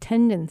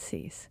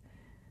tendencies.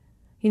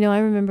 You know, I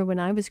remember when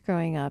I was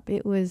growing up,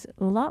 it was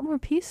a lot more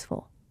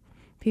peaceful.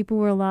 People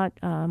were a lot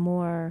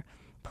more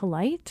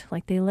polite,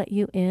 like they let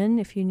you in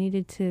if you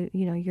needed to,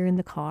 you know, you're in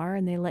the car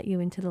and they let you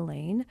into the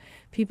lane.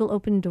 People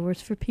opened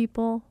doors for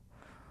people.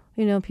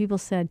 You know, people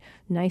said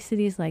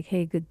niceties like,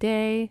 hey, good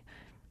day,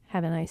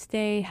 have a nice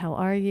day, how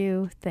are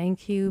you,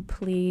 thank you,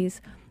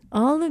 please.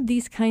 All of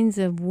these kinds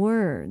of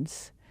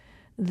words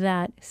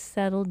that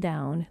settle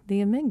down the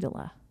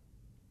amygdala.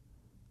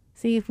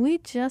 See, if we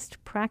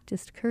just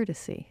practiced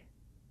courtesy,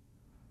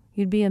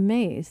 you'd be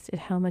amazed at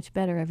how much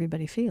better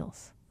everybody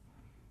feels.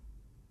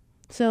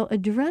 So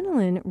that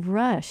adrenaline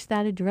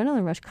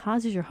rush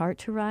causes your heart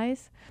to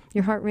rise,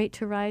 your heart rate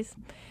to rise,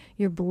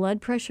 your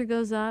blood pressure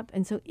goes up.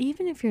 And so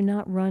even if you're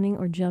not running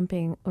or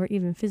jumping or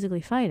even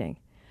physically fighting,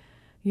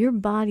 your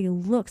body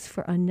looks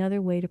for another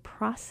way to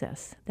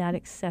process that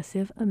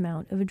excessive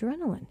amount of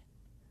adrenaline.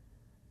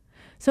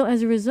 So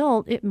as a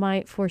result, it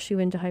might force you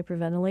into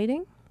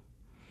hyperventilating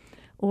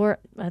or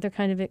other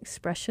kind of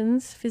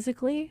expressions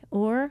physically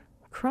or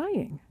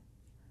crying.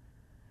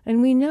 And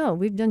we know,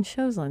 we've done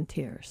shows on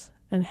tears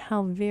and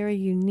how very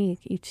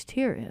unique each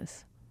tear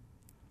is.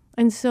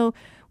 And so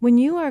when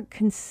you are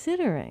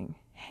considering,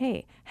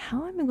 hey,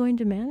 how am I going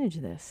to manage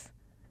this?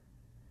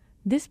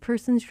 This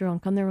person's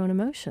drunk on their own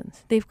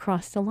emotions. They've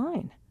crossed a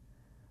line.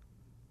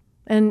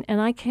 And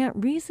I can't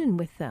reason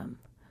with them.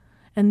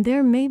 And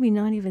they're maybe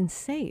not even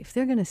safe.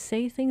 They're going to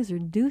say things or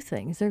do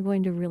things they're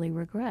going to really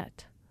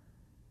regret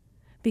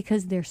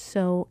because they're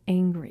so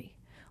angry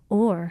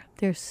or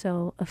they're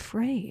so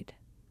afraid.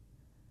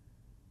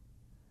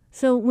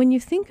 So when you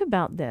think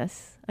about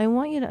this, I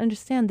want you to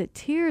understand that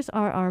tears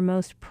are our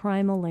most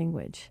primal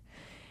language,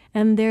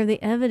 and they're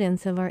the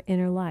evidence of our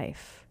inner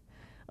life,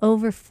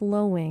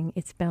 overflowing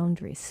its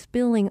boundaries,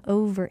 spilling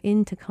over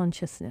into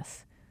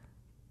consciousness.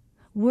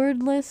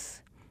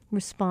 Wordless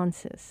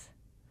responses.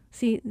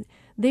 See,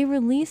 they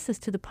release us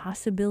to the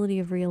possibility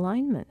of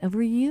realignment, of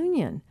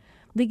reunion.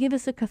 They give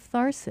us a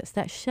catharsis.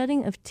 That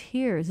shedding of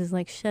tears is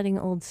like shedding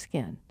old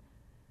skin.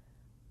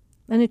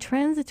 And a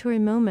transitory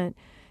moment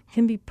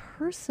can be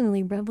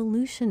personally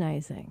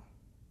revolutionizing,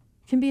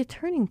 can be a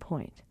turning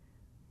point.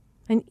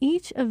 And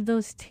each of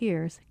those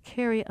tears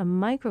carry a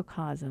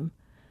microcosm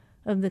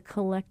of the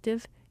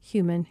collective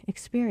human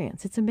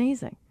experience. It's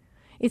amazing.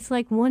 It's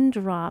like one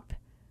drop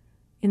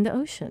in the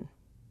ocean.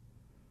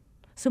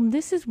 So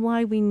this is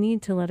why we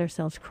need to let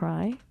ourselves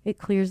cry. It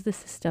clears the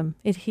system.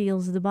 It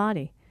heals the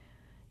body.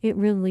 It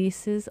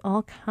releases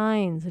all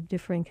kinds of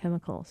different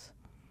chemicals.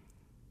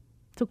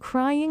 So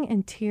crying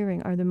and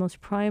tearing are the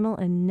most primal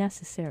and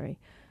necessary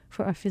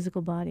for our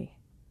physical body.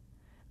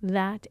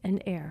 That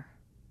and air.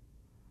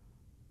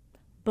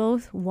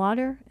 Both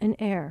water and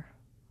air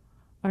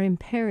are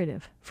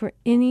imperative for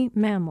any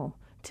mammal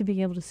to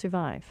be able to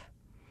survive.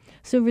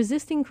 So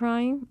resisting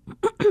crying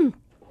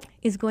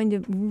is going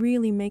to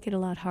really make it a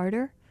lot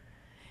harder,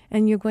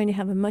 and you're going to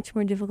have a much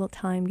more difficult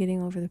time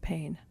getting over the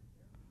pain.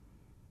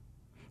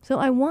 So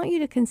I want you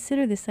to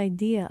consider this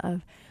idea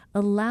of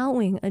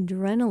allowing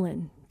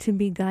adrenaline to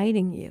be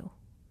guiding you,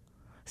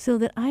 so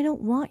that I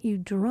don't want you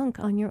drunk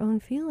on your own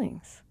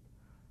feelings,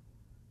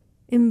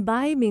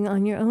 imbibing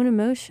on your own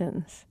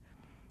emotions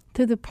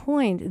to the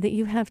point that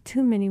you have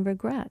too many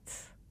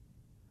regrets,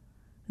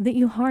 that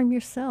you harm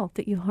yourself,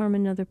 that you harm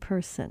another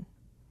person.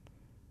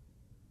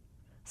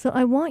 So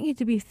I want you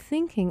to be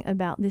thinking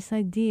about this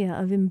idea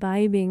of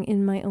imbibing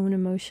in my own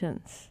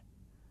emotions.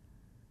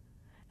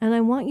 And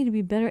I want you to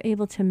be better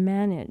able to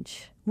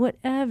manage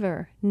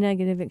whatever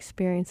negative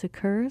experience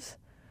occurs.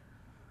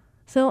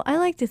 So I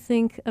like to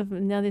think of,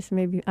 now this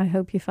maybe, I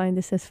hope you find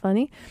this as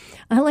funny.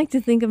 I like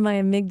to think of my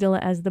amygdala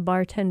as the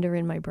bartender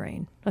in my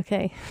brain,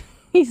 okay?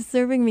 He's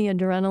serving me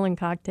adrenaline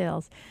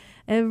cocktails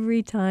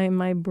every time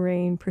my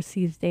brain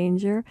perceives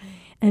danger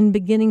and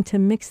beginning to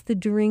mix the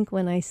drink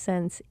when I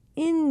sense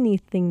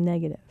anything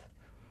negative.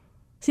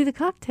 See, the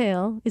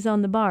cocktail is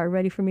on the bar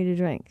ready for me to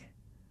drink.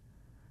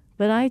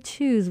 But I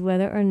choose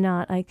whether or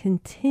not I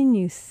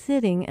continue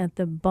sitting at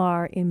the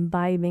bar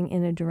imbibing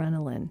in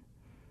adrenaline.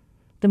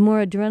 The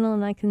more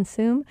adrenaline I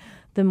consume,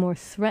 the more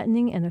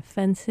threatening and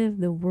offensive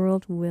the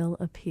world will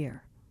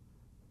appear.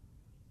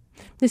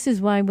 This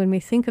is why when we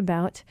think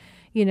about,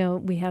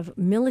 we have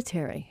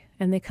military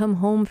and they come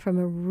home from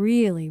a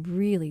really,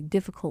 really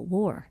difficult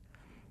war,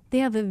 they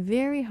have a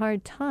very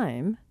hard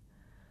time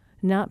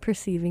not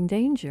perceiving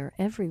danger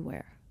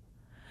everywhere.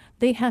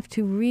 They have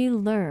to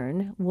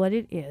relearn what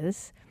it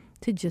is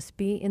to just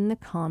be in the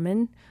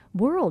common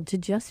world, to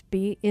just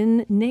be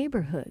in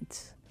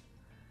neighborhoods.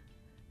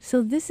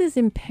 So this is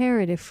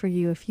imperative for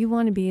you if you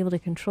want to be able to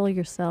control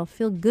yourself,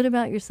 feel good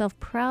about yourself,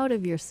 proud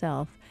of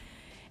yourself,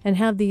 and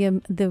have the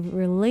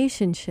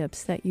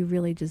relationships that you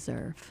really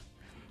deserve.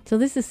 So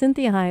this is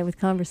Cynthia Hiett with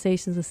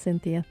Conversations with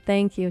Cynthia.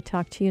 Thank you.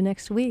 Talk to you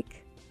next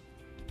week.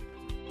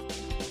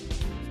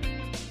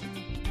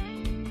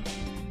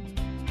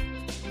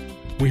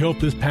 We hope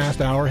this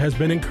past hour has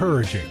been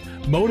encouraging,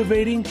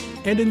 motivating,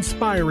 and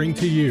inspiring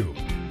to you.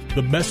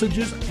 The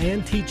messages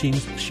and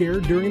teachings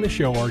shared during the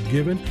show are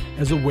given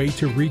as a way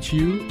to reach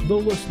you, the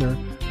listener,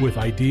 with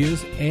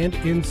ideas and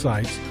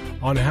insights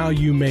on how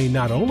you may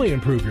not only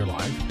improve your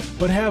life,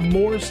 but have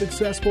more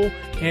successful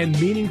and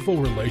meaningful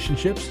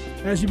relationships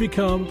as you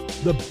become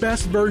the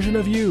best version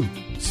of you.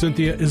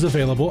 Cynthia is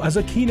available as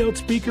a keynote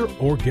speaker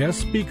or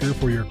guest speaker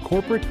for your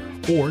corporate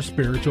or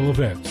spiritual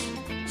events.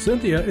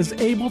 Cynthia is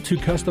able to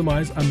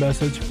customize a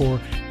message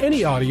for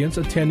any audience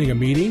attending a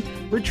meeting,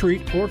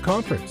 retreat, or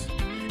conference.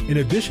 In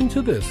addition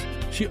to this,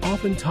 she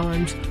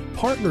oftentimes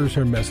partners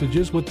her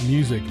messages with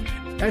music,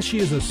 as she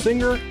is a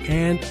singer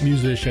and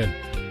musician.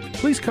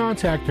 Please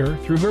contact her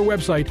through her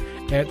website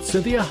at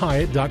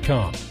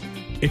CynthiaHiett.com.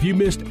 If you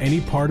missed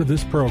any part of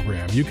this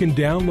program, you can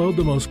download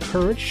the most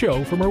current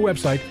show from her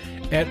website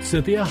at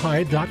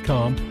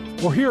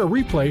CynthiaHiett.com or hear a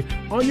replay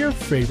on your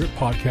favorite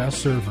podcast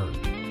server.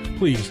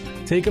 Please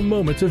take a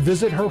moment to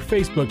visit her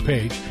Facebook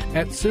page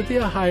at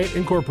Cynthia Hiett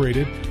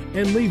Incorporated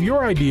and leave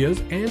your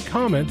ideas and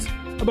comments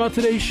about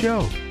today's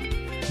show.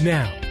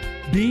 Now,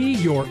 be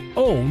your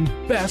own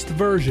best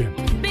version.